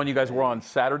 Yeah. The one you guys wore on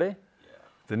Saturday? Yeah.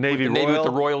 The Navy Royal? Navy with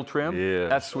the royal trim? Yeah.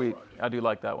 That's sweet. I do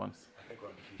like that one.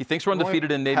 He thinks we're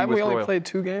undefeated in Navy with royal. Haven't we only played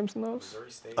 2 games in those?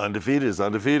 Undefeated is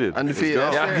undefeated. Undefeated.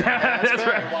 That's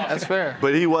fair. That's fair.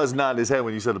 But he was nodding his head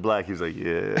when you said the black. He was like,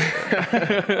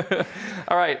 yeah.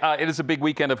 All right. It is a big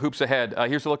weekend of hoops ahead.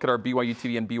 Here's a look at our BYU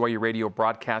TV and BYU Radio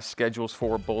broadcast schedules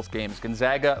for both games.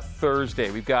 Gonzaga Thursday.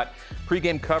 We've got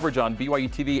pregame coverage on BYU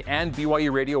TV and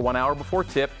BYU Radio 1 hour before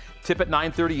tip. Tip at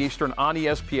 9:30 Eastern on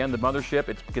ESPN, the mothership.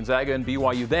 It's Gonzaga and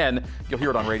BYU then. You'll hear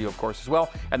it on radio, of course, as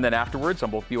well. And then afterwards on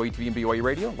both BYU TV and BYU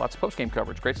Radio, lots of post-game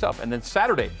coverage. Great stuff. And then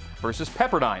Saturday versus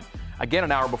Pepperdine. Again,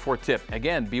 an hour before tip.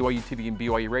 Again, BYU TV and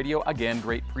BYU Radio. Again,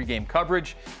 great pregame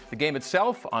coverage. The game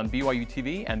itself on BYU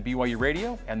TV and BYU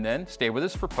Radio. And then stay with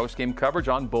us for post-game coverage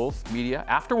on both media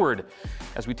afterward.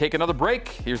 As we take another break,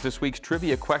 here's this week's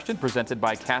trivia question presented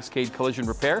by Cascade Collision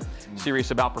Repair.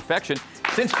 Serious about perfection.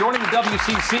 Since joining the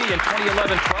WCC in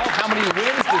 2011-12, how many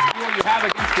wins does BYU have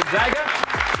against Gonzaga?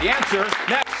 The answer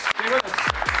next. Stay with us.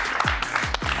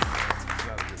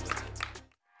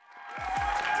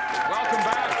 Welcome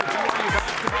back to BYU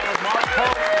Basketball with Mark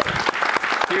Pope.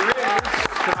 Here is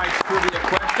tonight's trivia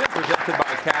question presented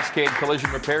by Cascade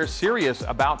Collision Repair, serious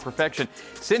about perfection.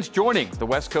 Since joining the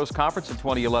West Coast Conference in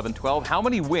 2011-12, how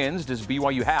many wins does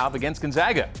BYU have against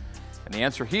Gonzaga? And the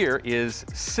answer here is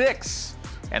 6.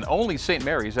 And only St.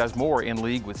 Mary's has more in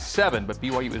league with 7, but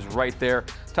BYU is right there.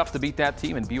 Tough to beat that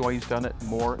team, and BYU's done it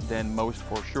more than most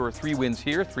for sure. 3 wins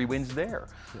here, 3 wins there,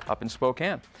 up in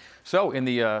Spokane. So in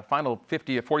the final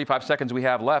 45 seconds we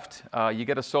have left, you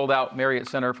get a sold-out Marriott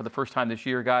Center for the first time this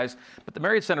year, guys. But the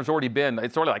Marriott Center's already been,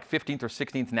 it's already like 15th or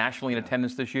 16th nationally in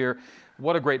attendance this year.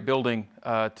 What a great building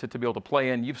to be able to play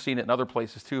in. You've seen it in other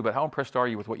places too, but how impressed are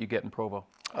you with what you get in Provo?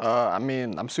 I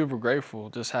mean, I'm super grateful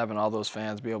just having all those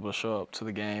fans be able to show up to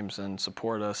the games and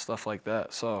support us, stuff like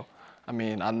that. So, I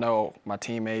mean, I know my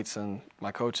teammates and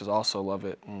my coaches also love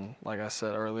it. And like I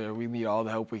said earlier, we need all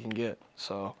the help we can get.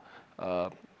 So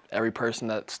every person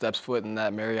that steps foot in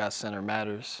that Marriott Center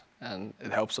matters, and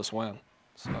it helps us win.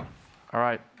 So. All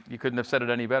right. You couldn't have said it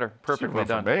any better. Perfectly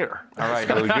done. Mayor. All right.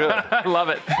 Really good. I love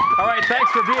it. All right.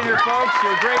 Thanks for being here, folks.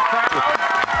 You're a great crowd.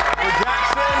 For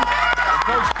Jackson,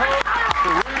 for Coach Pope,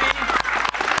 for Rudy,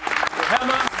 for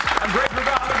Hema. I'm great for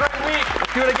about a great week.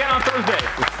 Let's do it again on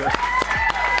Thursday.